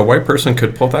 Yeah, if a white person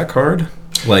could pull that card,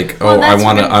 like, I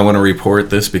want to report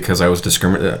this because I was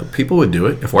discriminated, people would do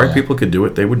it. If white people could do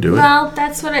it, they would do it. Well,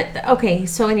 that's what okay,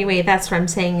 so anyway, that's what I'm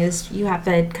saying is you have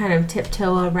to kind of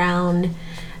tiptoe around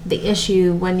the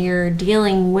issue when you're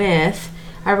dealing with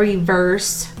a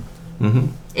reverse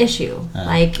issue.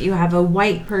 Like, you have a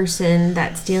white person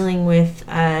that's dealing with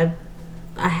a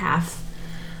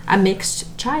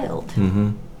mixed child.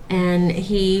 And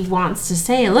he wants to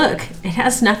say, look, it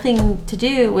has nothing to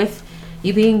do with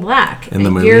you being black. In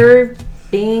the movie? You're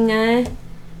being a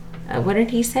what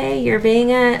did he say? You're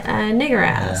being a nigger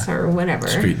ass or whatever.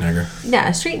 Street nigger. Yeah,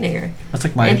 a street nigger. That's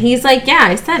like And he's like, yeah,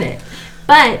 I said it.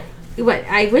 But what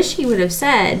I wish he would have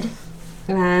said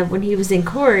when he was in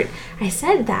court, I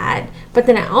said that, but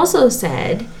then I also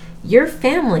said, your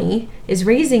family is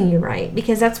raising you right,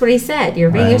 because that's what he said.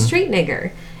 You're being a street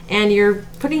nigger, and you're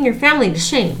putting your family to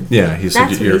shame. Yeah, he said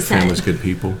That's what your he said. family's good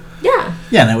people. Yeah.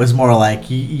 Yeah, and it was more like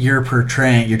you're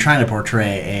trying to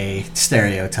portray a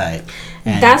stereotype.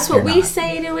 And That's what you're we not.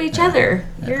 say to each other.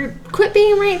 You're quit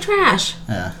being white trash.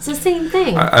 Yeah. It's the same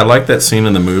thing. I like that scene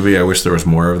in the movie. I wish there was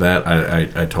more of that.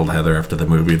 I told Heather after the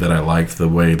movie that I liked the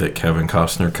way that Kevin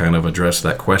Costner kind of addressed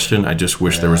that question. I just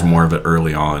wish there was more of it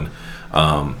early on.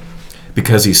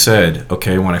 Because he said,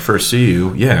 okay, when I first see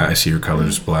you, yeah, I see your color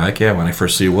is black. Yeah, when I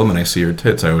first see a woman, I see her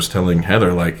tits. I was telling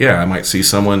Heather, like, yeah, I might see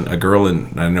a girl,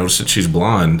 and I notice that she's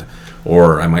blonde.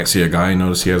 Or I might see a guy and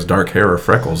notice he has dark hair or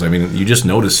freckles. I mean, you just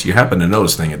notice, you happen to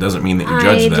notice things. It doesn't mean that you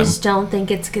judge them. I just don't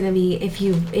think it's going to be, if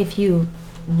you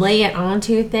lay it on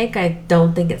too thick, I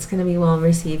don't think it's going to be well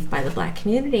received by the black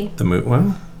community.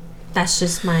 Well, that's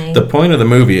just my... The point of the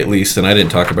movie, at least, and I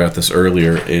didn't talk about this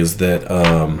earlier, is that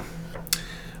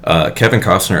Kevin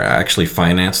Costner actually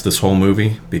financed this whole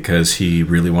movie because he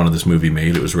really wanted this movie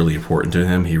made. It was really important to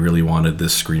him. He really wanted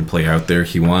this screenplay out there.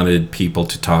 He wanted people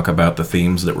to talk about the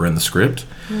themes that were in the script.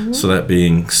 Mm-hmm. So that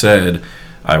being said,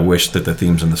 I wish that the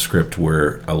themes in the script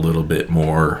were a little bit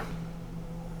more...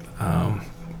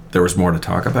 there was more to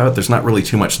talk about. There's not really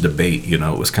too much debate, you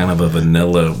know. It was kind of a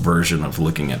vanilla version of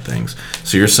looking at things.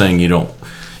 So you're saying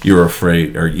you're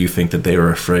afraid, or you think that they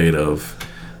were afraid of...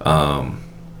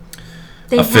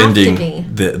 They offending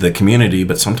have to be. the community,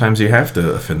 but sometimes you have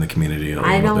to offend the community a little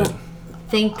bit. I don't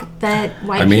think that white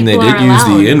people are allowed. I mean, they did use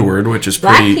the N-word, which is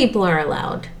Black pretty... people are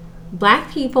allowed.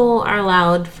 Black people are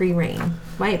allowed free reign.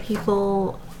 White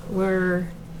people were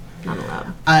not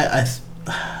allowed.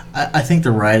 I think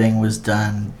the writing was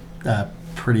done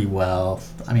pretty well.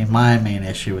 I mean, my main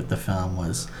issue with the film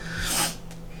was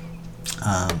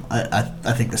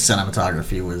I think the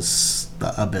cinematography was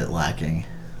a bit lacking.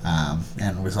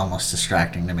 And was almost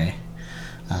distracting to me.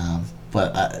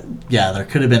 But there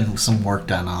could have been some work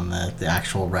done on the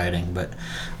actual writing, but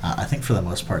I think for the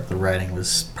most part the writing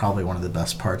was probably one of the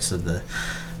best parts of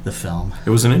the film.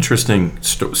 It was an interesting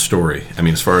story. I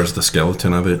mean, as far as the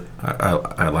skeleton of it,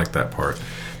 I liked that part.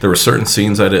 There were certain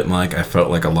scenes I didn't like. I felt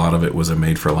like a lot of it was a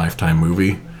made-for-Lifetime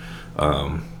movie.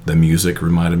 The music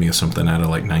reminded me of something out of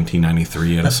like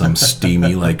 1993, out of some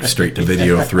steamy, like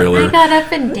straight-to-video thriller. I got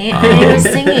up and danced. I was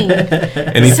singing.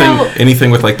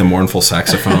 Anything with like the mournful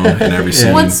saxophone in every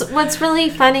scene. What's really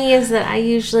funny is that I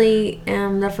usually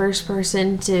am the first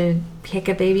person to kick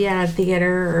a baby out of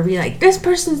theater or be like, this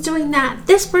person's doing that,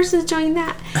 this person's doing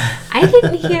that. I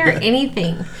didn't hear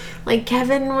anything. Like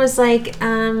Kevin was like,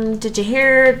 did you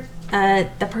hear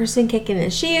the person kicking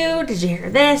his shoe? Did you hear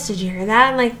this? Did you hear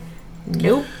that? I'm like,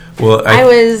 nope. Well,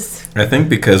 I think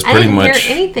because pretty much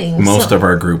most of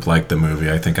our group liked the movie.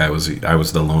 I think I was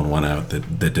the lone one out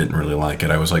that didn't really like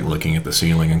it. I was like looking at the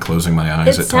ceiling and closing my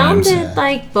eyes at times. It sounded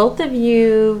like both of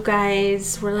you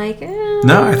guys were like,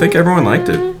 no, I think everyone liked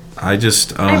it. I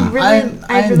just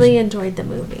I really enjoyed the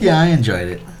movie. Yeah, I enjoyed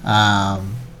it. I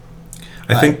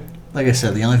think, like I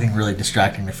said, the only thing really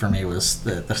distracting for me was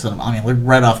the cinema. I mean,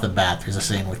 right off the bat, there's a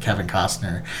scene with Kevin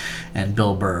Costner and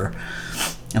Bill Burr.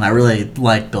 And I really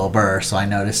liked Bill Burr, so I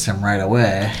noticed him right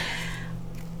away.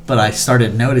 But I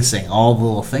started noticing all the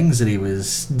little things that he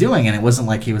was doing, and it wasn't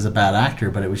like he was a bad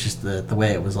actor, but it was just the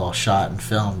way it was all shot and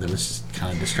filmed. It was just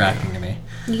kind of distracting to me.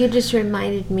 You just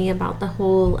reminded me about the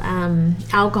whole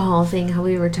alcohol thing, how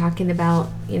we were talking about,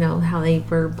 you know, how they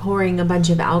were pouring a bunch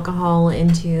of alcohol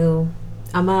into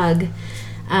a mug.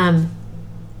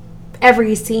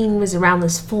 Every scene was around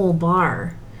this full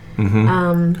bar.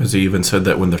 Because he even said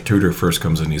that when the tutor first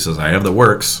comes in, he says, I have the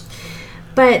works.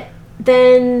 But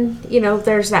then, you know,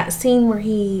 there's that scene where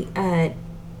he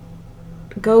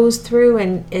goes through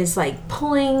and is like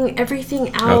pulling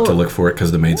everything out to look for it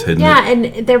because the maid's hidden it. Yeah,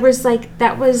 and there was like,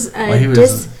 that was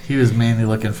he was mainly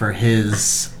looking for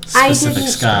his specific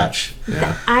scotch.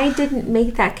 Yeah. I didn't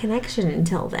make that connection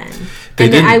until then.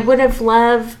 I would have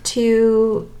loved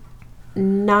to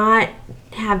not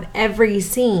have every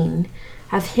scene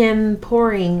of him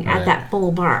pouring at that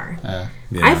full bar. Yeah.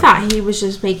 I thought he was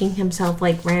just making himself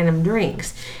like random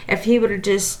drinks. If he would have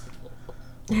just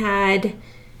had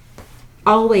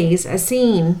always a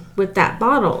scene with that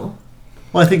bottle.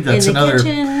 Well, I think that's in the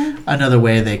kitchen. another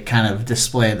way they kind of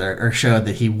displayed or showed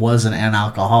that he wasn't an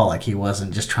alcoholic. He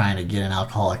wasn't just trying to get an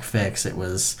alcoholic fix. It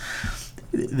was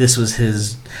this was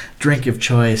his drink of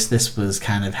choice. This was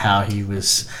kind of how he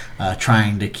was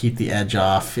trying to keep the edge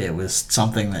off. It was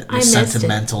something that was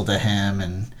sentimental to him,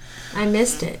 and I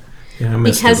missed it. Yeah, I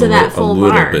missed because it of that full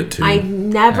bar. bit too. I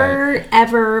never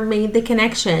ever made the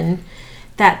connection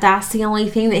that that's the only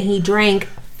thing that he drank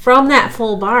from that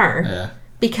full bar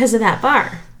because of that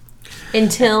bar.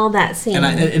 Until that scene.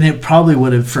 And it probably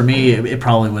would have, for me, it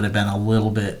probably would have been a little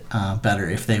bit better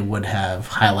if they would have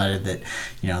highlighted that,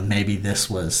 maybe this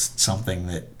was something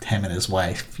that him and his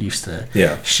wife used to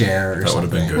share or something.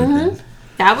 That would have been good.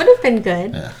 That would have been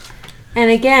good. Yeah.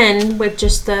 And again, with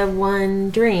just the one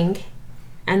drink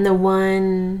and the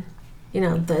one,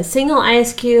 the single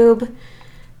ice cube,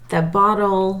 the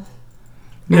bottle,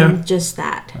 and just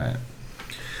that. Right.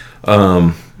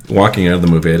 Walking out of the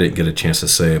movie, I didn't get a chance to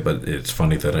say it, but it's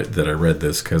funny that I read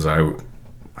this because I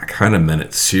kind of meant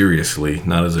it seriously,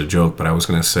 not as a joke, but I was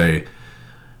going to say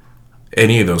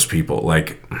any of those people,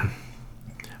 Denzel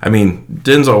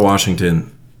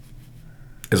Washington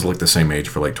is like the same age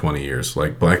for 20 years.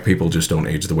 Black people just don't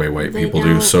age the way white people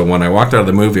do. So when I walked out of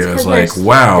the movie, I was like,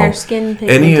 wow,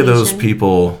 any of those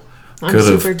people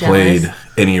could have played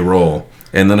any role.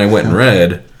 And then I went and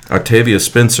read Octavia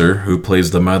Spencer, who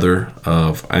plays the mother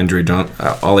of Andre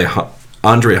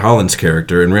Holland's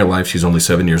character. In real life, she's only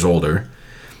 7 years older.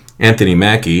 Anthony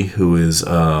Mackie, who is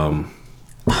the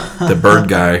bird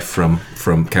guy from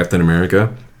Captain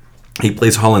America, he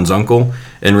plays Holland's uncle.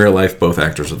 In real life, both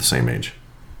actors are the same age.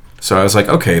 So I was like,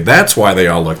 okay, that's why they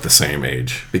all look the same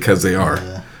age, because they are.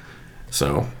 Yeah.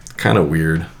 So kind of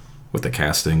weird with the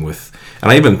casting.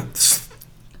 And I even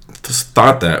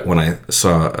thought that when I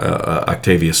saw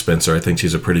Octavia Spencer. I think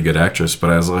she's a pretty good actress, but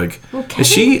I was like, is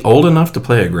she old enough to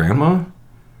play a grandma?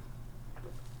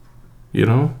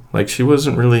 She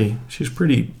wasn't really. She's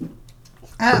pretty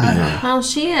young. Well,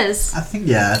 she is. I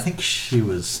think she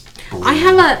was. I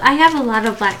have a lot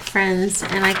of black friends,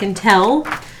 and I can tell.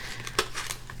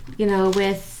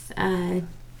 With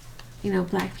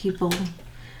black people,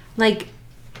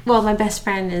 my best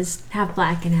friend is half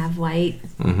black and half white.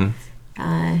 Mm-hmm.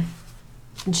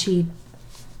 And she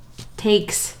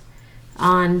takes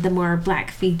on the more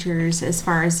black features as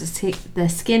far as the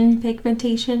skin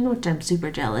pigmentation, which I'm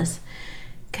super jealous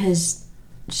because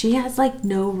she has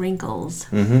no wrinkles.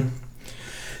 Mm-hmm.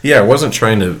 Yeah, I wasn't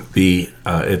trying to be.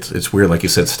 It's weird, like you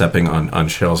said, stepping on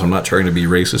shells. I'm not trying to be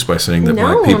racist by saying that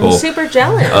black people I'm super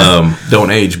jealous. Don't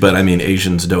age, but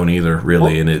Asians don't either,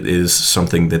 really. And it is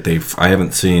something that I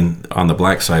haven't seen on the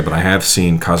black side, but I have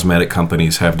seen cosmetic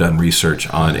companies have done research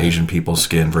on Asian people's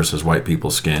skin versus white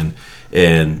people's skin,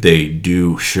 and they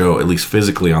do show, at least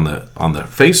physically on the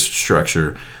face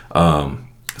structure,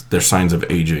 their signs of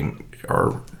aging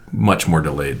are much more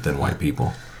delayed than white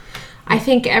people. I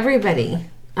think everybody.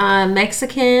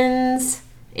 Mexicans,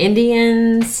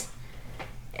 Indians,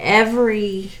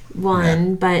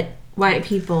 everyone, but white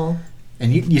people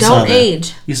and you don't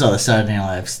age. You saw the Saturday Night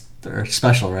Live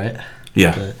special, right?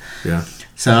 Yeah. Yeah.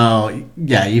 So,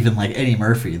 yeah, even Eddie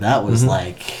Murphy, that was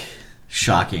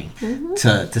shocking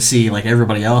to see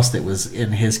everybody else that was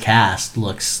in his cast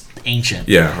looks ancient.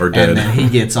 Yeah, or dead. And then he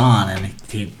gets on and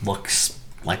he looks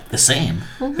the same.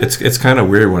 It's kind of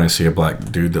weird when I see a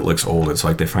black dude that looks old. It's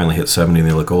like they finally hit 70 and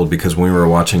they look old, because when we were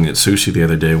watching at Sushi the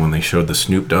other day when they showed the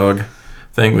Snoop Dogg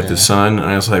thing with his son, and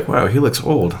I was like, wow, he looks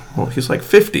old. Well, he's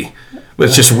 50. But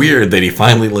it's just weird that he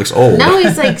finally looks old. No,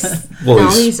 he's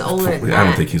he's older than that. I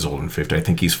don't think he's older than 50. I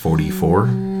think he's 44.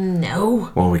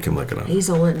 No. Well, we can look it up. He's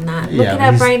older than that. Look it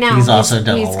up right now. He's also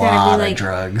done a lot of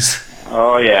drugs.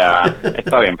 Oh, yeah.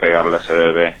 Está bien pegarle ese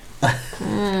bebé.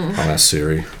 Oh, that's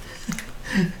Siri.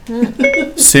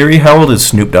 Siri, how old is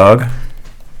Snoop Dogg?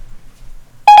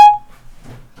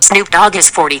 Snoop Dogg is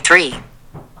 43.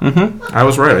 Mm-hmm. I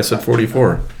was right. I said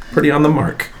 44. Pretty on the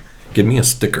mark. Give me a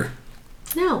sticker.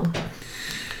 No.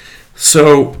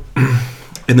 So,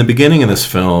 in the beginning of this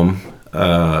film,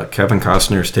 Kevin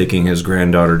Costner is taking his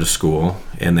granddaughter to school,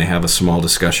 and they have a small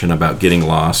discussion about getting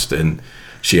lost, and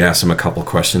she asks him a couple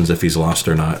questions if he's lost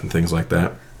or not, and things like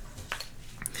that.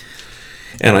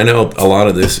 And I know a lot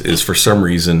of this is for some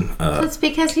reason... it's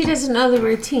because he doesn't know the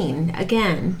routine,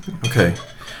 again. Okay.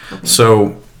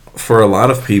 So, for a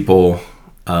lot of people,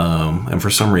 and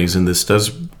for some reason, this does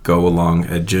go along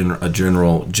a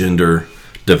general gender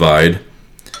divide.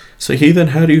 So, Heathen,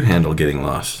 how do you handle getting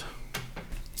lost?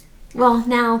 Well,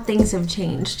 now things have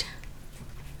changed.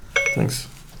 Thanks.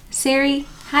 Siri,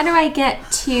 how do I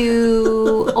get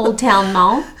to Old Town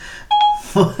Mall?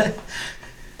 What?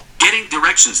 Getting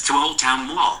directions to Old Town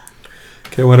Mall.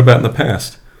 Okay, what about in the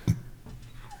past?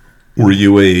 Were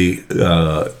you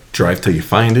a drive till you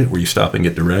find it? Were you stopping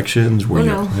at directions? Were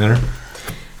you a planner?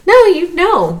 No, you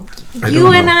know. I You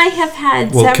don't and know. I have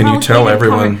had Well, several. can you tell heated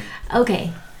everyone-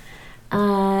 Okay.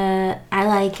 I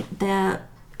like the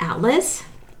Atlas.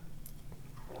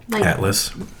 Like Atlas.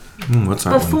 What's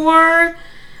that one?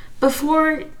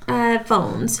 before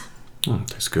phones,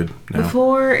 That's good. No.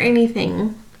 before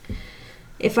anything.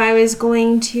 If I was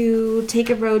going to take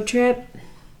a road trip,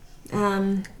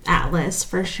 Atlas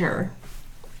for sure.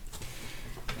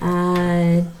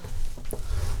 And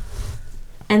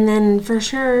then for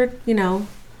sure,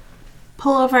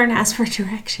 pull over and ask for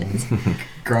directions.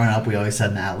 Growing up, we always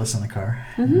had an Atlas in the car.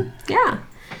 Yeah.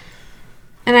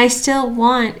 And I still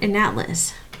want an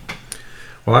Atlas.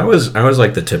 Well, I was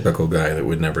like the typical guy that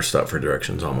would never stop for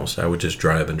directions almost. I would just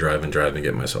drive and drive and drive and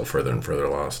get myself further and further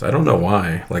lost. I don't know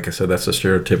why. Like I said, that's a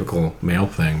stereotypical male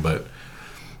thing, but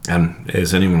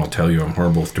as anyone will tell you, I'm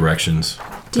horrible with directions.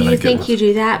 Do you think you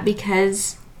do that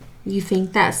because you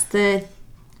think that's the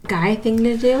guy thing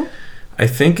to do? I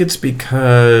think it's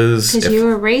because Because you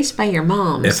were raised by your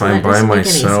mom. if so I'm that by doesn't make any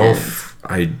sense. myself,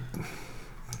 I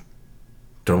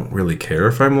don't really care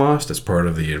if I'm lost. It's part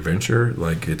of the adventure.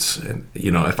 Like it's,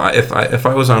 if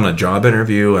I was on a job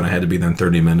interview and I had to be there in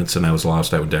 30 minutes and I was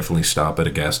lost, I would definitely stop at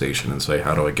a gas station and say,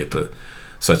 how do I get to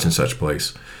such and such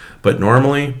place? But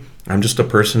normally, I'm just a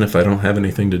person if I don't have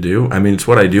anything to do. I mean, it's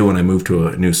what I do when I move to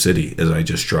a new city is I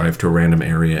just drive to a random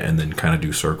area and then kind of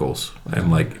do circles and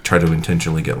like try to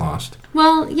intentionally get lost.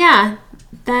 Well, yeah,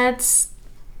 that's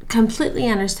completely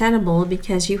understandable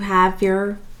because you have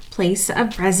your place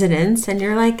of residence and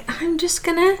you're like, I'm just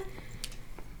gonna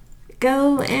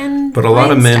go and But a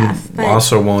lot of find men stuff. But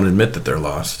also won't admit that they're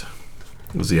lost.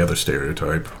 Was the other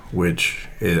stereotype, which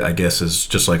I guess is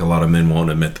just like a lot of men won't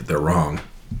admit that they're wrong.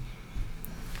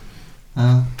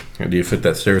 Do you fit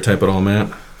that stereotype at all,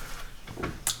 Matt?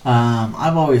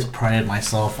 I've always prided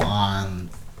myself on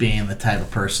being the type of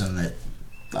person that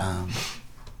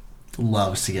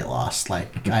loves to get lost.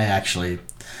 Like, I actually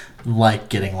like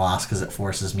getting lost because it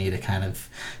forces me to kind of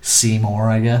see more,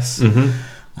 I guess.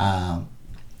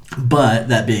 But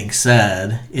that being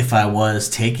said, if I was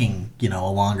taking,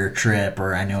 a longer trip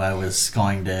or I knew I was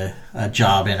going to a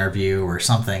job interview or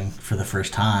something for the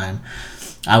first time,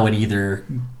 I would either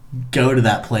go to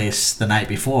that place the night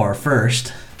before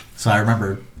first. So I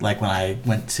remember, like, when I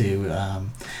went to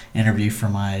interview for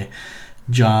my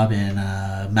job in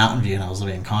Mountain View and I was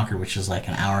living in Concord, which is like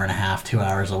an hour and a half, 2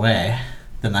 hours away.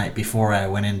 The night before I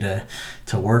went in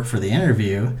to work for the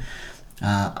interview,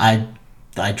 I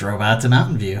drove out to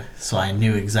Mountain View, so I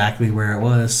knew exactly where it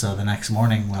was. So the next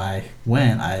morning when I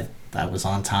went, I was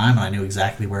on time and I knew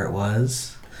exactly where it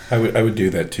was. I would do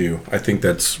that too. I think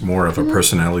that's more of a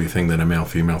personality thing than a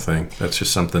male-female thing. That's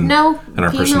just something no, in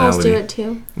our females personality. do it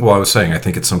too. Well, I was saying I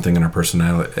think it's something in our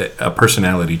personality, a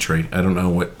personality trait. I don't know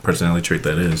what personality trait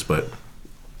that is, but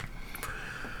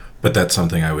that's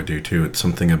something I would do too. It's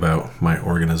something about my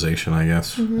organization, I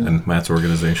guess, and Matt's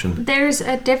organization. There's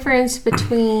a difference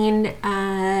between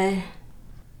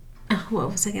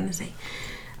what was I gonna say?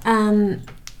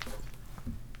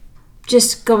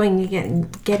 Just going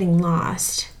and getting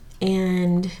lost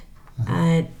and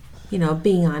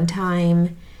being on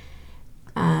time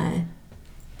and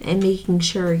making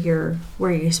sure you're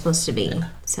where you're supposed to be.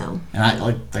 So, And I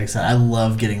like I said, I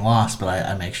love getting lost, but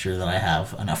I make sure that I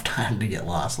have enough time to get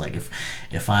lost. Like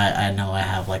if I know I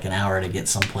have like an hour to get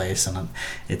someplace and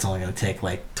it's only going to take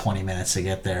like 20 minutes to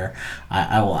get there,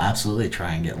 I will absolutely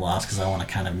try and get lost because I want to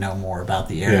kind of know more about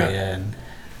the area. And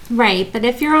right, but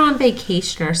if you're on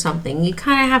vacation or something, you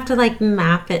kind of have to like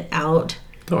map it out.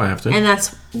 Do I have to? And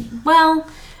that's, well,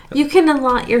 you can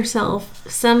allot yourself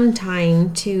some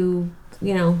time to,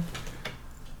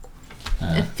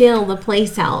 fill the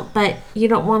place out, but you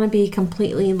don't want to be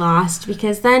completely lost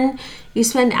because then you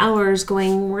spend hours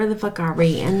going, where the fuck are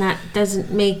we? And that doesn't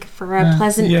make for a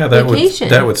pleasant vacation.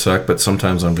 That would suck, but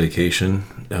sometimes on vacation,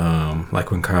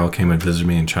 like when Kyle came and visited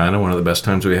me in China, one of the best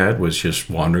times we had was just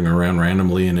wandering around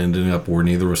randomly and ending up where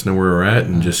neither of us knew where we were at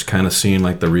and just kind of seeing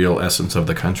like the real essence of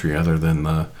the country other than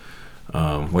the,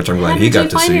 which I'm glad he got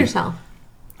to see. How did you find yourself?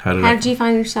 How did you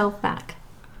find yourself back?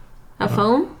 A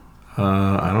phone?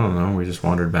 I don't know. We just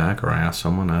wandered back, or I asked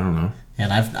someone. I don't know.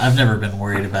 And I've never been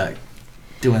worried about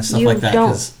doing stuff You like that.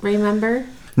 don't remember?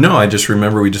 No, I just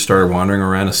remember we just started wandering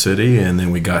around a city, and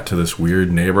then we got to this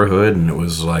weird neighborhood, and it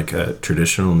was like a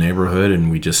traditional neighborhood,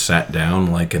 and we just sat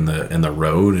down like in the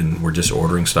road, and we're just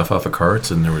ordering stuff off of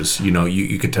carts, and there was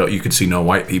you could see no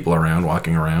white people around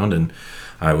walking around, and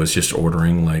I was just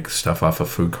ordering like stuff off of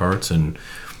food carts, and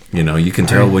you can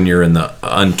tell when you're in the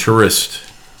untourist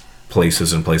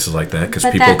places and places like that because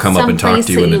people come up and talk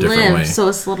to you in a different way. So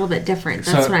it's a little bit different.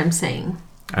 That's what I'm saying.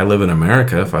 I live in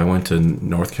America. If I went to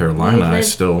North Carolina, I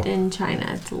still in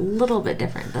China. It's a little bit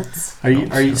different. That's Are you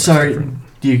that's sorry? different.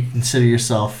 Do you consider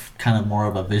yourself kind of more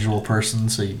of a visual person,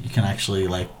 so you can actually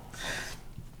like,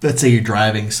 let's say you're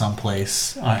driving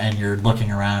someplace and you're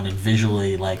looking around and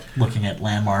visually like looking at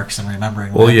landmarks and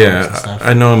remembering. Well, landmarks and yeah, stuff.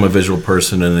 I know I'm a visual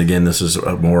person, and again, this is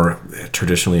a more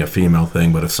traditionally a female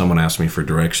thing. But if someone asks me for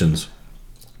directions,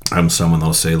 I'm someone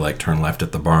that'll say like turn left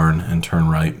at the barn and turn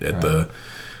right at the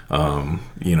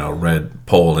red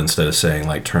pole, instead of saying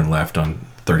like turn left on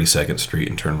 32nd Street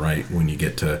and turn right when you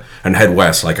get to and head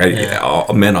west. Like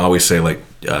men always say like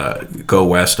go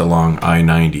west along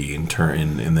I-90 and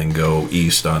turn and then go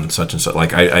east on such and such.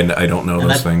 Like I don't know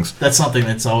those things. That's something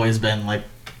that's always been like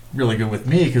really good with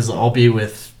me, because I'll be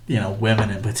with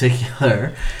women in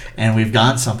particular, and we've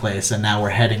gone someplace and now we're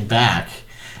heading back,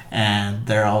 and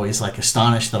they're always like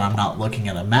astonished that I'm not looking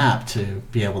at a map to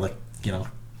be able to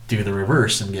do the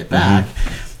reverse and get back.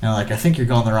 And like, I think you're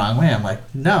going the wrong way. I'm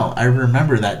like, no, I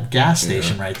remember that gas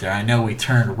station right there. I know we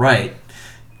turned right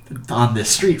on this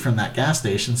street from that gas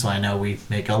station, so I know we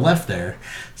make a left there.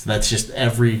 So that's just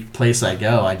every place I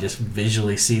go, I just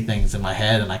visually see things in my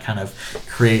head, and I kind of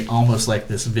create almost like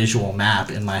this visual map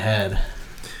in my head.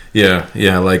 Yeah.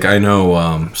 Like I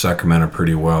know Sacramento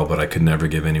pretty well, but I could never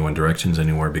give anyone directions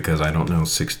anywhere because I don't know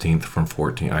 16th from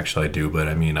 14th. Actually, I do, but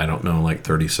I mean I don't know like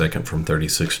 32nd from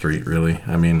 36th Street really.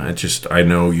 I mean I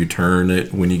know you turn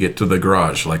it when you get to the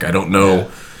garage. Like I don't know,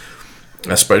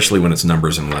 especially when it's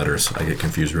numbers and letters. I get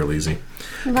confused real easy.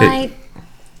 right.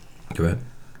 Go ahead.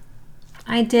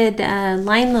 I did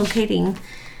line locating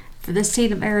for the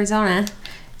state of Arizona,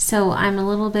 so I'm a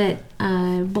little bit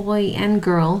boy and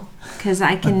girl, because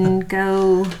I can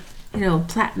go,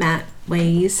 plat mat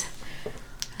ways.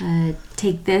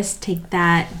 Take this, take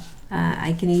that.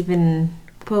 I can even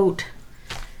quote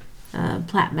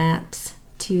plat maps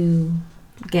to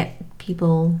get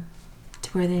people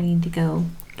to where they need to go.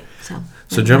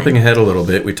 So Jumping ahead a little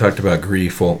bit, we talked about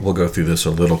grief. We'll go through this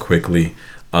a little quickly.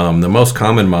 The most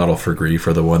common model for grief,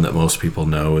 or the one that most people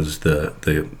know, is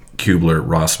the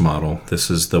Kubler-Ross model.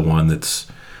 This is the one that's,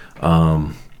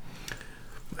 I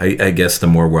guess, the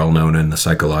more well-known in the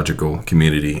psychological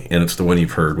community, and it's the one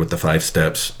you've heard with the 5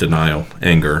 steps: denial,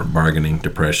 anger, bargaining,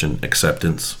 depression,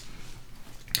 acceptance.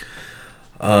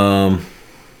 I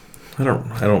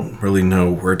don't really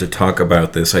know where to talk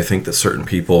about this. I think that certain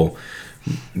people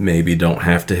maybe don't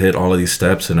have to hit all of these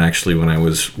steps, and actually when I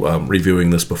was reviewing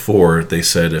this before, they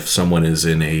said if someone is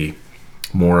in a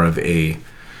more of a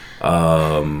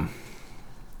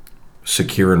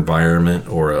secure environment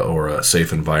or a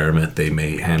safe environment, they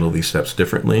may handle these steps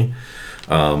differently.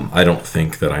 I don't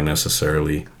think that I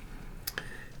necessarily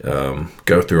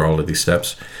go through all of these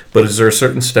steps, but is there a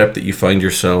certain step that you find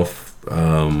yourself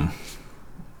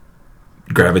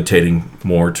gravitating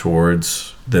more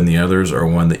towards than the others, or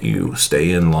one that you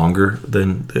stay in longer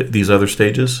than these other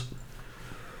stages?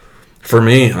 For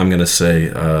me, I'm going to say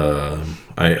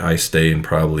I stay in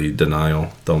probably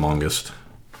denial the longest,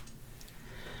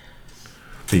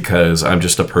 because I'm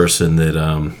just a person that,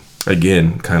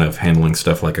 again, kind of handling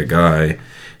stuff like a guy,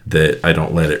 that I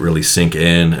don't let it really sink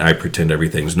in. I pretend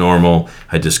everything's normal.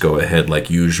 I just go ahead like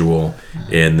usual,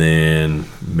 and then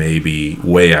maybe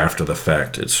way after the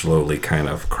fact, it slowly kind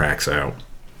of cracks out.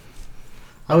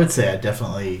 I would say I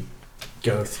definitely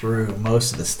go through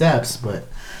most of the steps, but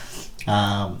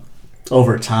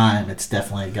over time, it's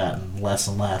definitely gotten less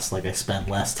and less. Like I spend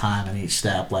less time in each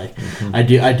step. Like I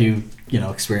do,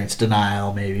 experience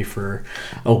denial maybe for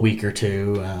a week or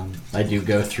two. I do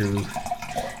go through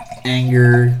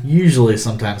anger, usually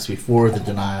sometimes before the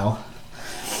denial,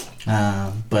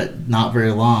 but not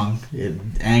very long.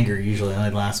 Anger usually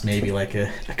only lasts maybe like a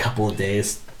couple of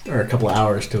days or a couple of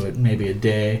hours to it, maybe a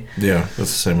day. Yeah, that's the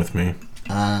same with me.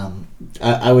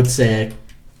 I would say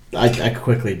I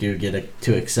quickly do get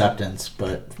to acceptance,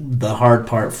 but the hard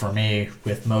part for me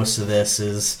with most of this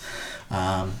is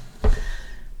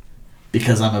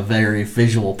because I'm a very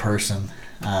visual person,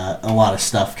 a lot of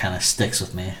stuff kind of sticks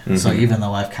with me. Mm-hmm. So even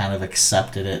though I've kind of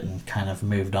accepted it and kind of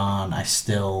moved on, I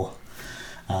still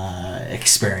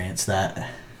experience that.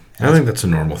 I think that's a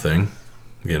normal thing.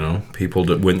 People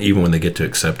even when they get to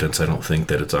acceptance, I don't think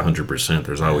that it's 100%.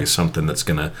 There's always something that's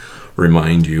going to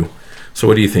remind you. So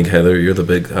what do you think, Heather? You're the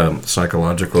big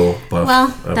psychological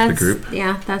buff of the group.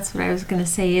 Yeah, that's what I was going to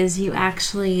say, is you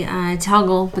actually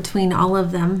toggle between all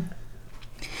of them.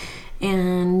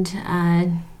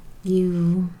 And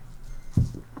you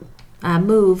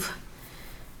move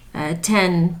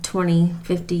 10, 20,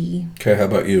 50. Okay, how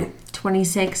about you?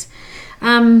 26.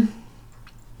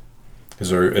 Is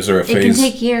there a phase? It can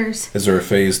take years. Is there a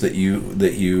phase that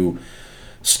you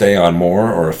stay on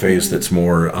more, or a phase that's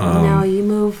more? No, you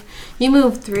move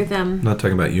through them. I'm not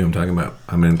talking about you. I'm talking about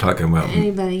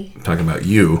Anybody. I'm talking about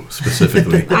you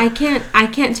specifically. I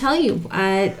can't tell you.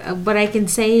 What I can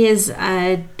say is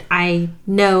I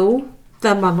know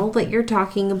the model that you're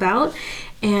talking about,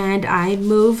 and I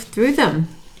move through them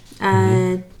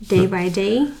day by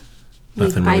day,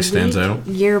 Nothing week by really stands week, out?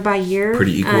 year by year.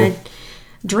 Pretty equal?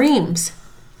 Dreams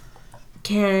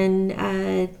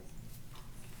can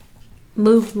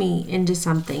move me into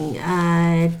something.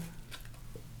 A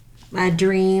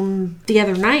dream the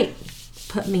other night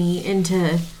put me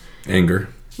into Anger.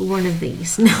 one of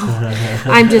these. No,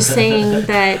 I'm just saying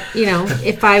that,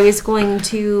 if I was going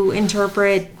to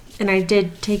interpret, and I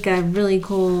did take a really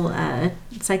cool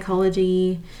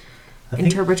psychology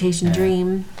interpretation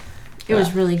dream. It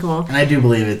was really cool. And I do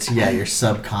believe it's, your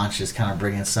subconscious kind of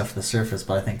bringing stuff to the surface,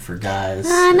 but I think for guys...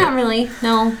 Not really.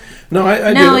 No. No,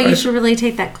 I No, do. you should really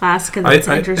take that class because it's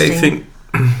interesting. I think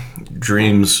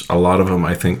dreams, a lot of them,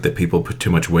 I think that people put too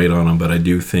much weight on them, but I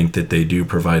do think that they do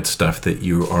provide stuff that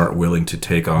you aren't willing to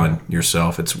take on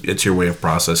yourself. It's your way of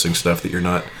processing stuff that you're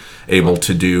not able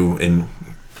to do in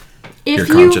your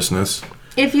consciousness.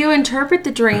 If you interpret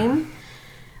the dream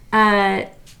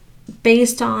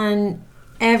based on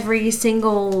every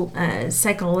single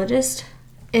psychologist,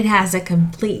 it has a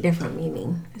complete different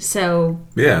meaning. So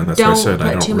yeah, that's don't what I said. put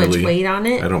I don't too really, much weight on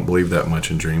it. I don't believe that much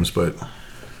in dreams, but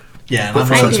yeah, and but I'm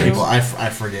for one of some those people, people, I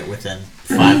forget within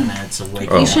 5 minutes of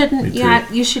waking You up. shouldn't. me too.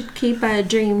 Yeah, you should keep a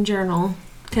dream journal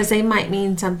because they might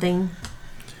mean something.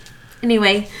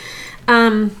 Anyway,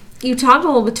 you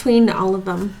toggle between all of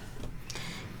them,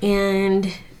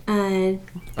 and I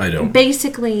don't.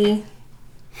 basically,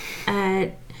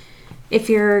 if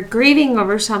you're grieving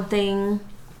over something,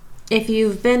 if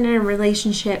you've been in a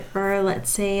relationship for, let's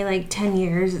say, like 10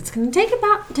 years, it's going to take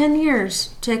about 10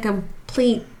 years to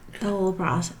complete the whole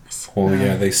process. Well,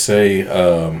 yeah, they say,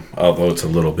 although it's a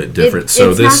little bit different. It's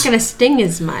not going to sting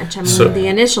as much. I mean, the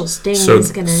initial sting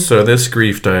is going to... So this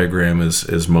grief diagram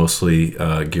is mostly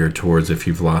geared towards if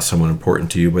you've lost someone important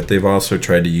to you, but they've also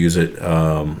tried to use it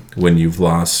when you've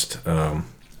lost,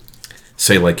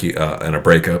 say like in a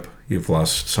breakup, you've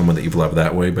lost someone that you've loved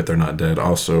that way, but they're not dead.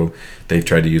 Also, they've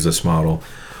tried to use this model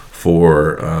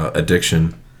for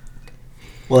addiction.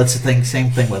 Well, it's the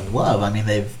same thing with love. I mean,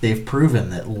 they've proven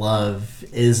that love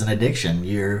is an addiction.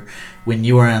 When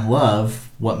you are in love,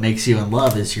 what makes you in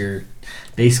love is you're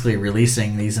basically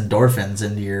releasing these endorphins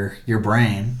into your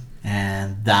brain,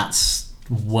 and that's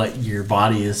what your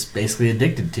body is basically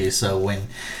addicted to. So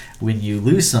when you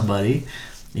lose somebody,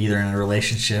 either in a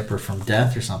relationship or from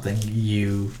death or something,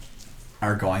 you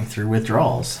are going through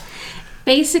withdrawals.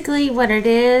 Basically, what it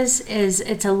is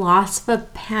it's a loss of a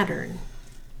pattern.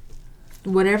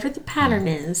 Whatever the pattern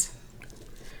is,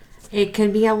 it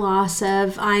could be a loss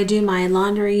of, I do my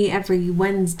laundry every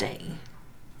Wednesday,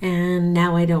 and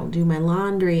now I don't do my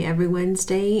laundry every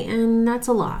Wednesday, and that's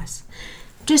a loss.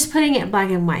 Just putting it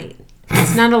black and white.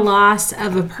 It's not a loss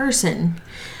of a person,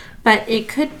 but it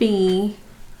could be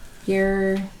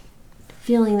you're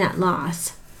feeling that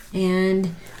loss.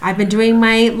 And I've been doing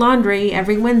my laundry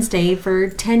every Wednesday for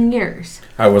 10 years.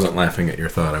 I wasn't laughing at your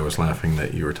thought. I was laughing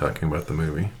that you were talking about the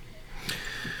movie.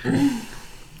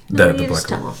 No, you just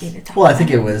don't want me to talk Well, I about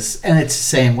think it. it was, and it's the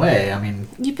same way. I mean,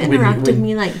 You've interrupted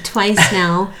me like twice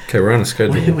now. Okay, we're on a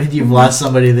schedule. when you've lost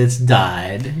somebody that's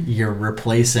died, you're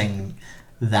replacing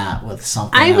that with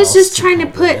something I else. was just trying to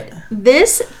cope with put it.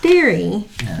 this theory,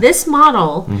 this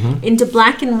model, into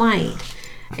black and white.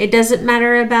 It doesn't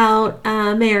matter about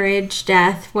marriage,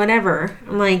 death, whatever.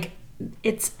 I'm like,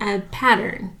 it's a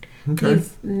pattern. Okay.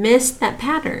 You've missed that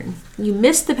pattern. You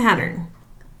missed the pattern.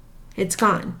 It's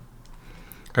gone.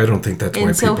 I don't think that's why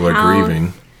And so people are how-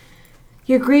 grieving.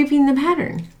 You're grieving the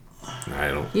pattern.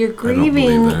 You're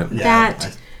grieving I don't believe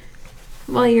that.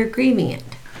 Well, you're grieving it.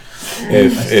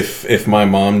 If my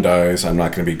mom dies, I'm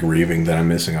not going to be grieving that I'm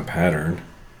missing a pattern.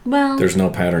 Well, There's no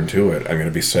pattern to it. I'm going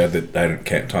to be sad that I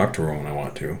can't talk to her when I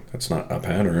want to. That's not a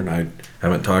pattern. I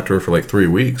haven't talked to her for like 3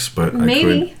 weeks, but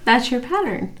maybe that's your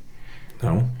pattern.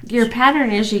 No. Your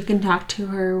pattern is you can talk to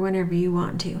her whenever you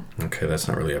want to. Okay, that's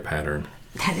not really a pattern.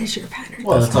 That is your pattern.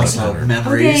 Well, it's not also better.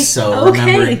 memories. Okay, So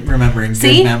okay. remembering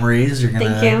See? good memories. You're gonna.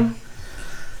 Thank you.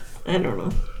 I don't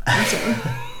know. I'm sorry.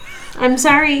 I'm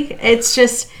sorry. It's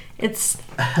just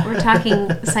we're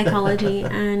talking psychology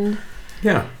and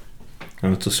Yeah.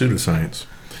 And it's a pseudoscience.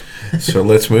 So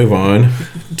let's move on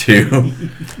to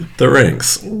the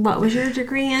ranks. what was your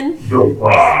degree in?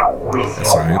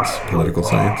 Science, political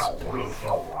science.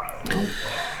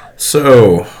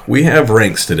 So we have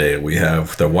ranks today. We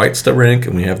have the whites to rank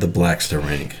and we have the blacks to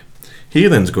rank.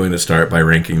 Heathen's going to start by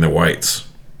ranking the whites.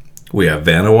 We have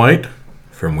Vanna White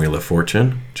from Wheel of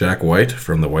Fortune, Jack White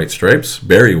from the White Stripes,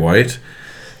 Barry White.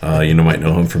 You might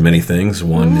know him for many things.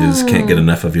 One is Can't Get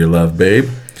Enough of Your Love, Babe.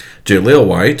 Jaleel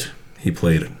White, he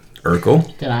played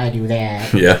Urkel. Did I do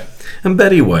that? Yeah. And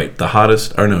Betty White, the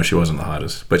hottest. Or no, she wasn't the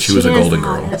hottest, but she was a is golden the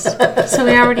girl. hottest. So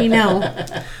we already know.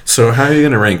 So how are you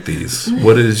going to rank these?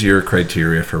 What is your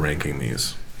criteria for ranking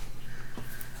these?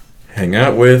 Hang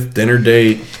out with, dinner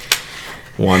date.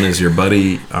 One is your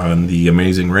buddy on The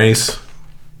Amazing Race.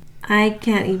 I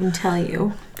can't even tell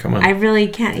you. Come on. I really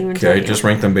can't even tell you. Okay, just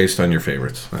rank them based on your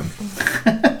favorites then.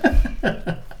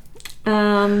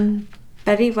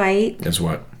 Betty White Is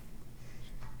what?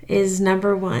 is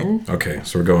number 1. Okay,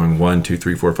 so we're going 1, 2,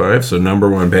 3, 4, 5. So number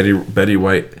 1, Betty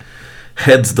White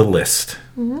heads the list.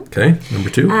 Okay, number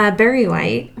 2. Barry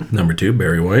White. Number 2,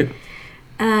 Barry White.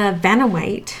 Vanna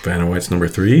White. Vanna White's number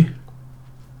 3.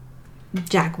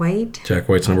 Jack White. Jack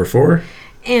White's number 4.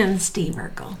 And Steve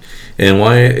Urkel. And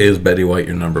why is Betty White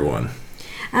your number 1?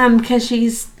 Because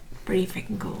she's pretty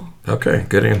freaking cool. Okay,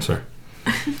 good answer.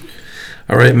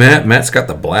 All right, Matt. Matt's got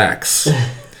the blacks.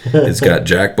 It's got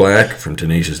Jack Black from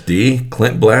Tenacious D,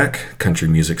 Clint Black, country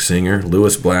music singer,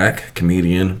 Lewis Black,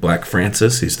 comedian, Black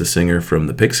Francis, he's the singer from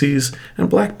the Pixies, and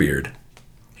Blackbeard.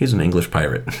 He's an English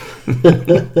pirate.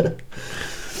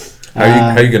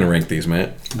 How are you going to rank these,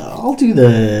 Matt? I'll do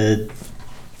the...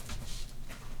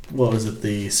 What was it?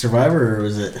 The Survivor, or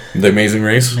was it The Amazing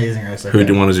Race? Amazing Race? Who Okay.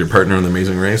 do you want as your partner on The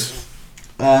Amazing Race?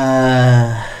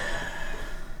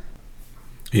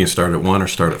 You can start at 1 or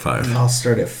start at 5. I'll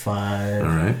start at 5. All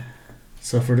right.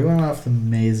 So if we're doing off The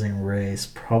Amazing Race,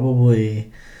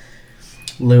 probably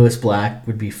Lewis Black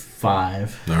would be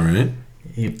 5. All right.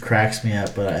 He cracks me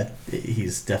up, but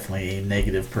he's definitely a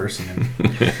negative person and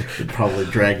would probably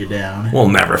drag you down. We'll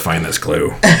never find this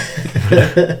clue.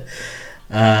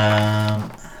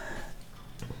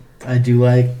 I do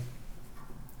like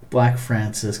Black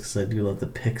Francis because I do love the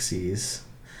Pixies,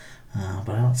 but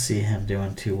I don't see him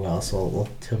doing too well, so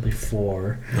he'll be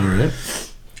 4. All right.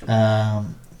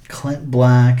 Clint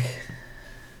Black,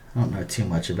 I don't know too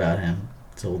much about him,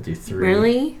 so we'll do 3.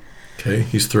 Really? Okay,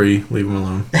 he's 3. Leave him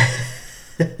alone.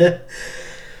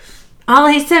 All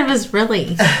he said was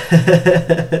really.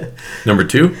 Number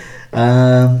 2?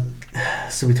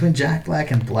 So between Jack Black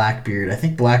and Blackbeard, I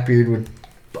think Blackbeard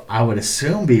I would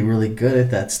assume, be really good at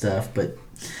that stuff, but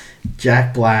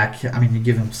Jack Black, I mean, you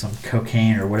give him some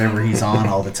cocaine or whatever he's on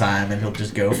all the time, and he'll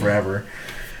just go forever.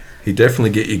 He'd definitely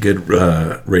get you good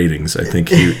ratings, I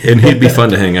think. And he'd be fun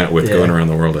to hang out with going around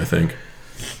the world, I think.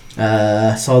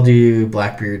 So I'll do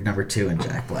Blackbeard number 2 and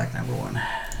Jack Black number 1.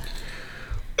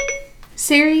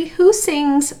 Siri, who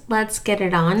sings Let's Get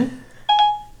It On?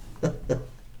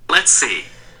 Let's see.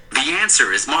 The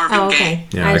answer is Marvin Oh, Gaye. okay.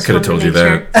 Yeah, I just could have wanted told to you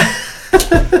make that. sure.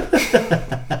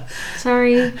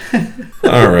 Sorry.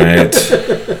 All right.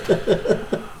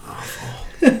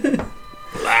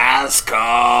 Last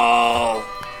call.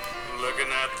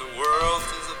 Looking at the world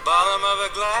through the bottom of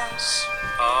a glass.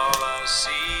 All I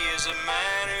see is a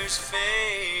man who's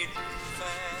fading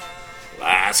fast.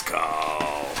 Last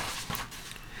call.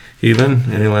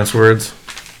 Heathen, any last words?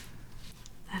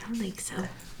 I don't think so.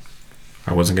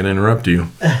 I wasn't going to interrupt you.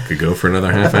 Could go for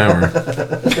another half hour.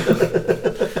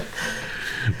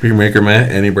 Beer Maker Matt,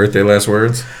 any birthday last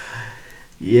words?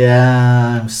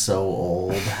 Yeah, I'm so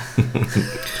old.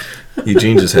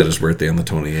 Eugene just had his birthday on the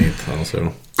 28th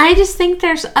also. I just think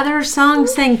there's other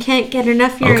songs than Can't Get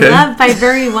Enough of Your Okay. Love by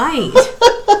Barry White.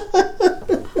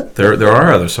 There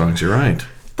are other songs, you're right.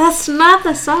 That's not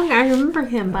the song I remember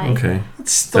him by. Okay.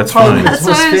 It's still That's probably fine. his That's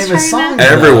what most I was famous trying song. to-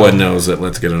 Everyone knows that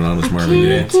Let's Get It On is Marvin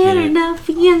Gaye. Can't get enough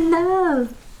of your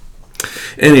love.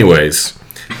 Anyways,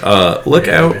 look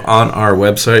out on our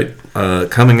website.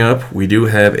 Coming up, we do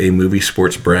have a movie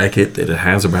sports bracket that it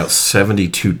has about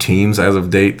 72 teams as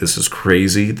of date. This is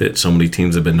crazy that so many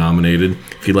teams have been nominated.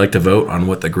 If you'd like to vote on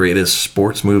what the greatest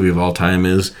sports movie of all time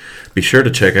is, be sure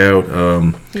to check out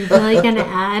You're really going to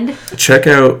add?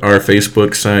 our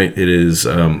Facebook site. It is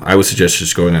I would suggest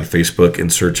just going on Facebook and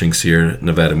searching Sierra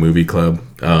Nevada Movie Club.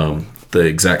 The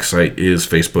exact site is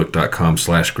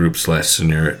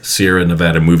facebook.com/group/Sierra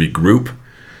Nevada Movie Group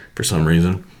for some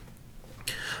reason.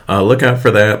 Look out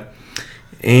for that.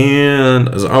 And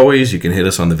as always, you can hit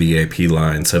us on the VIP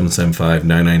line,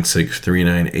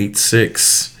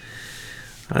 775-996-3986.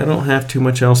 I don't have too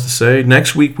much else to say.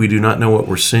 Next week, we do not know what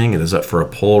we're seeing. It is up for a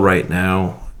poll right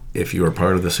now. If you are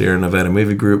part of the Sierra Nevada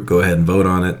Movie Group, go ahead and vote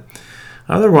on it.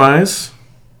 Otherwise,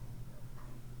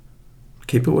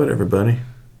 keep it wet, everybody.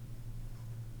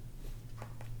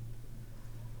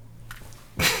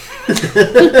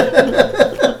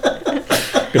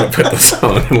 Gonna put this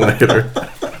on later.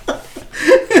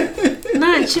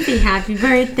 should be Happy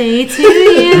Birthday to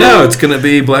you. No, it's going to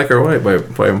be Black or White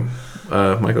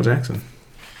by Michael Jackson.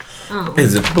 Oh.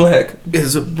 Is it black?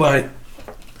 Is it white?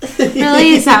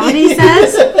 Really? Is that what he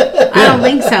says? I don't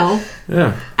think so.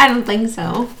 Yeah. I don't think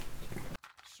so.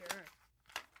 Sure.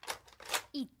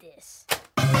 Eat this.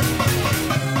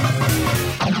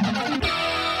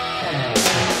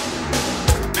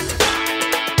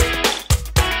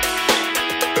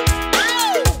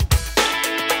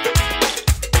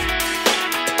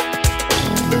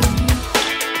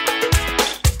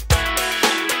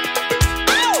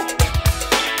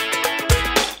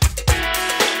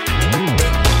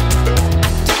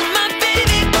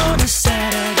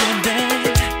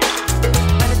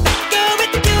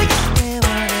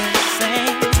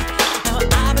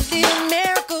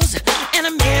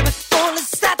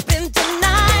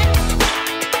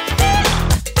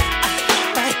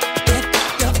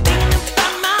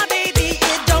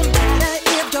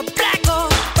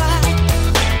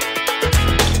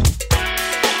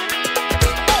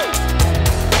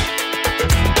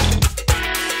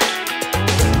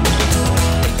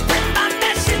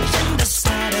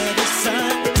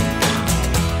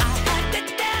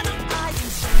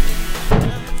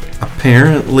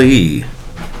 Apparently.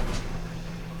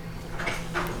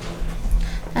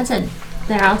 That's a.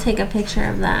 There, I'll take a picture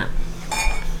of that.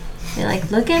 Be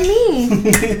like, look at me.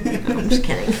 No, I'm just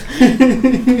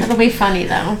kidding. That'll be funny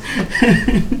though.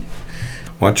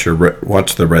 Watch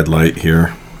the red light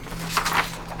here.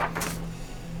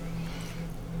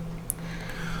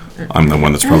 I'm the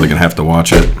one that's probably gonna have to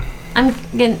watch it I'm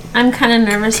kind of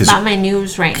nervous about my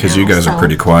news right now. because you guys are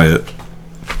pretty quiet.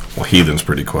 Well, Heathen's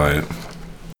pretty quiet.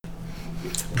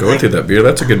 Go through that beer.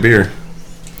 That's a good beer.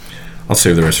 I'll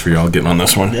save the rest for y'all getting on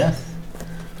this one. Yeah.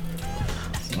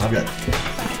 I've got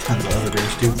tons of other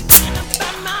beers too.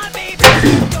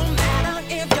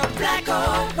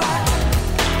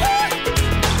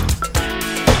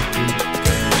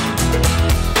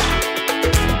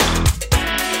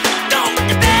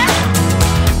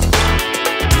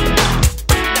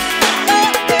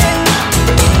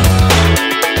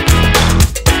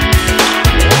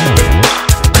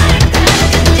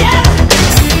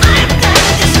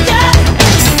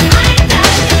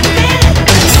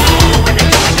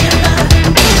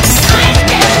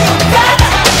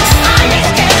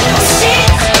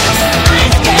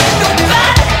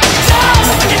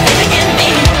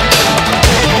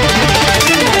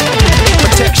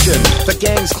 The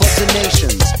gangs, clubs, and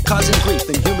nations, causing grief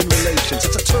in human relations.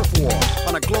 It's a turf war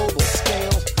on a global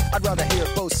scale. I'd rather hear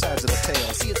both sides of the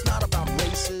tale. See, it's not about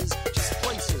races, just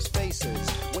places, faces.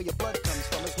 Where your blood comes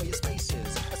from is where your space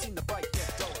is. I've seen the bright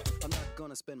get duller. I'm not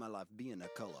gonna spend my life being a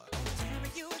color.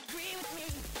 You agree with me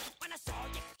when I saw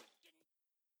you.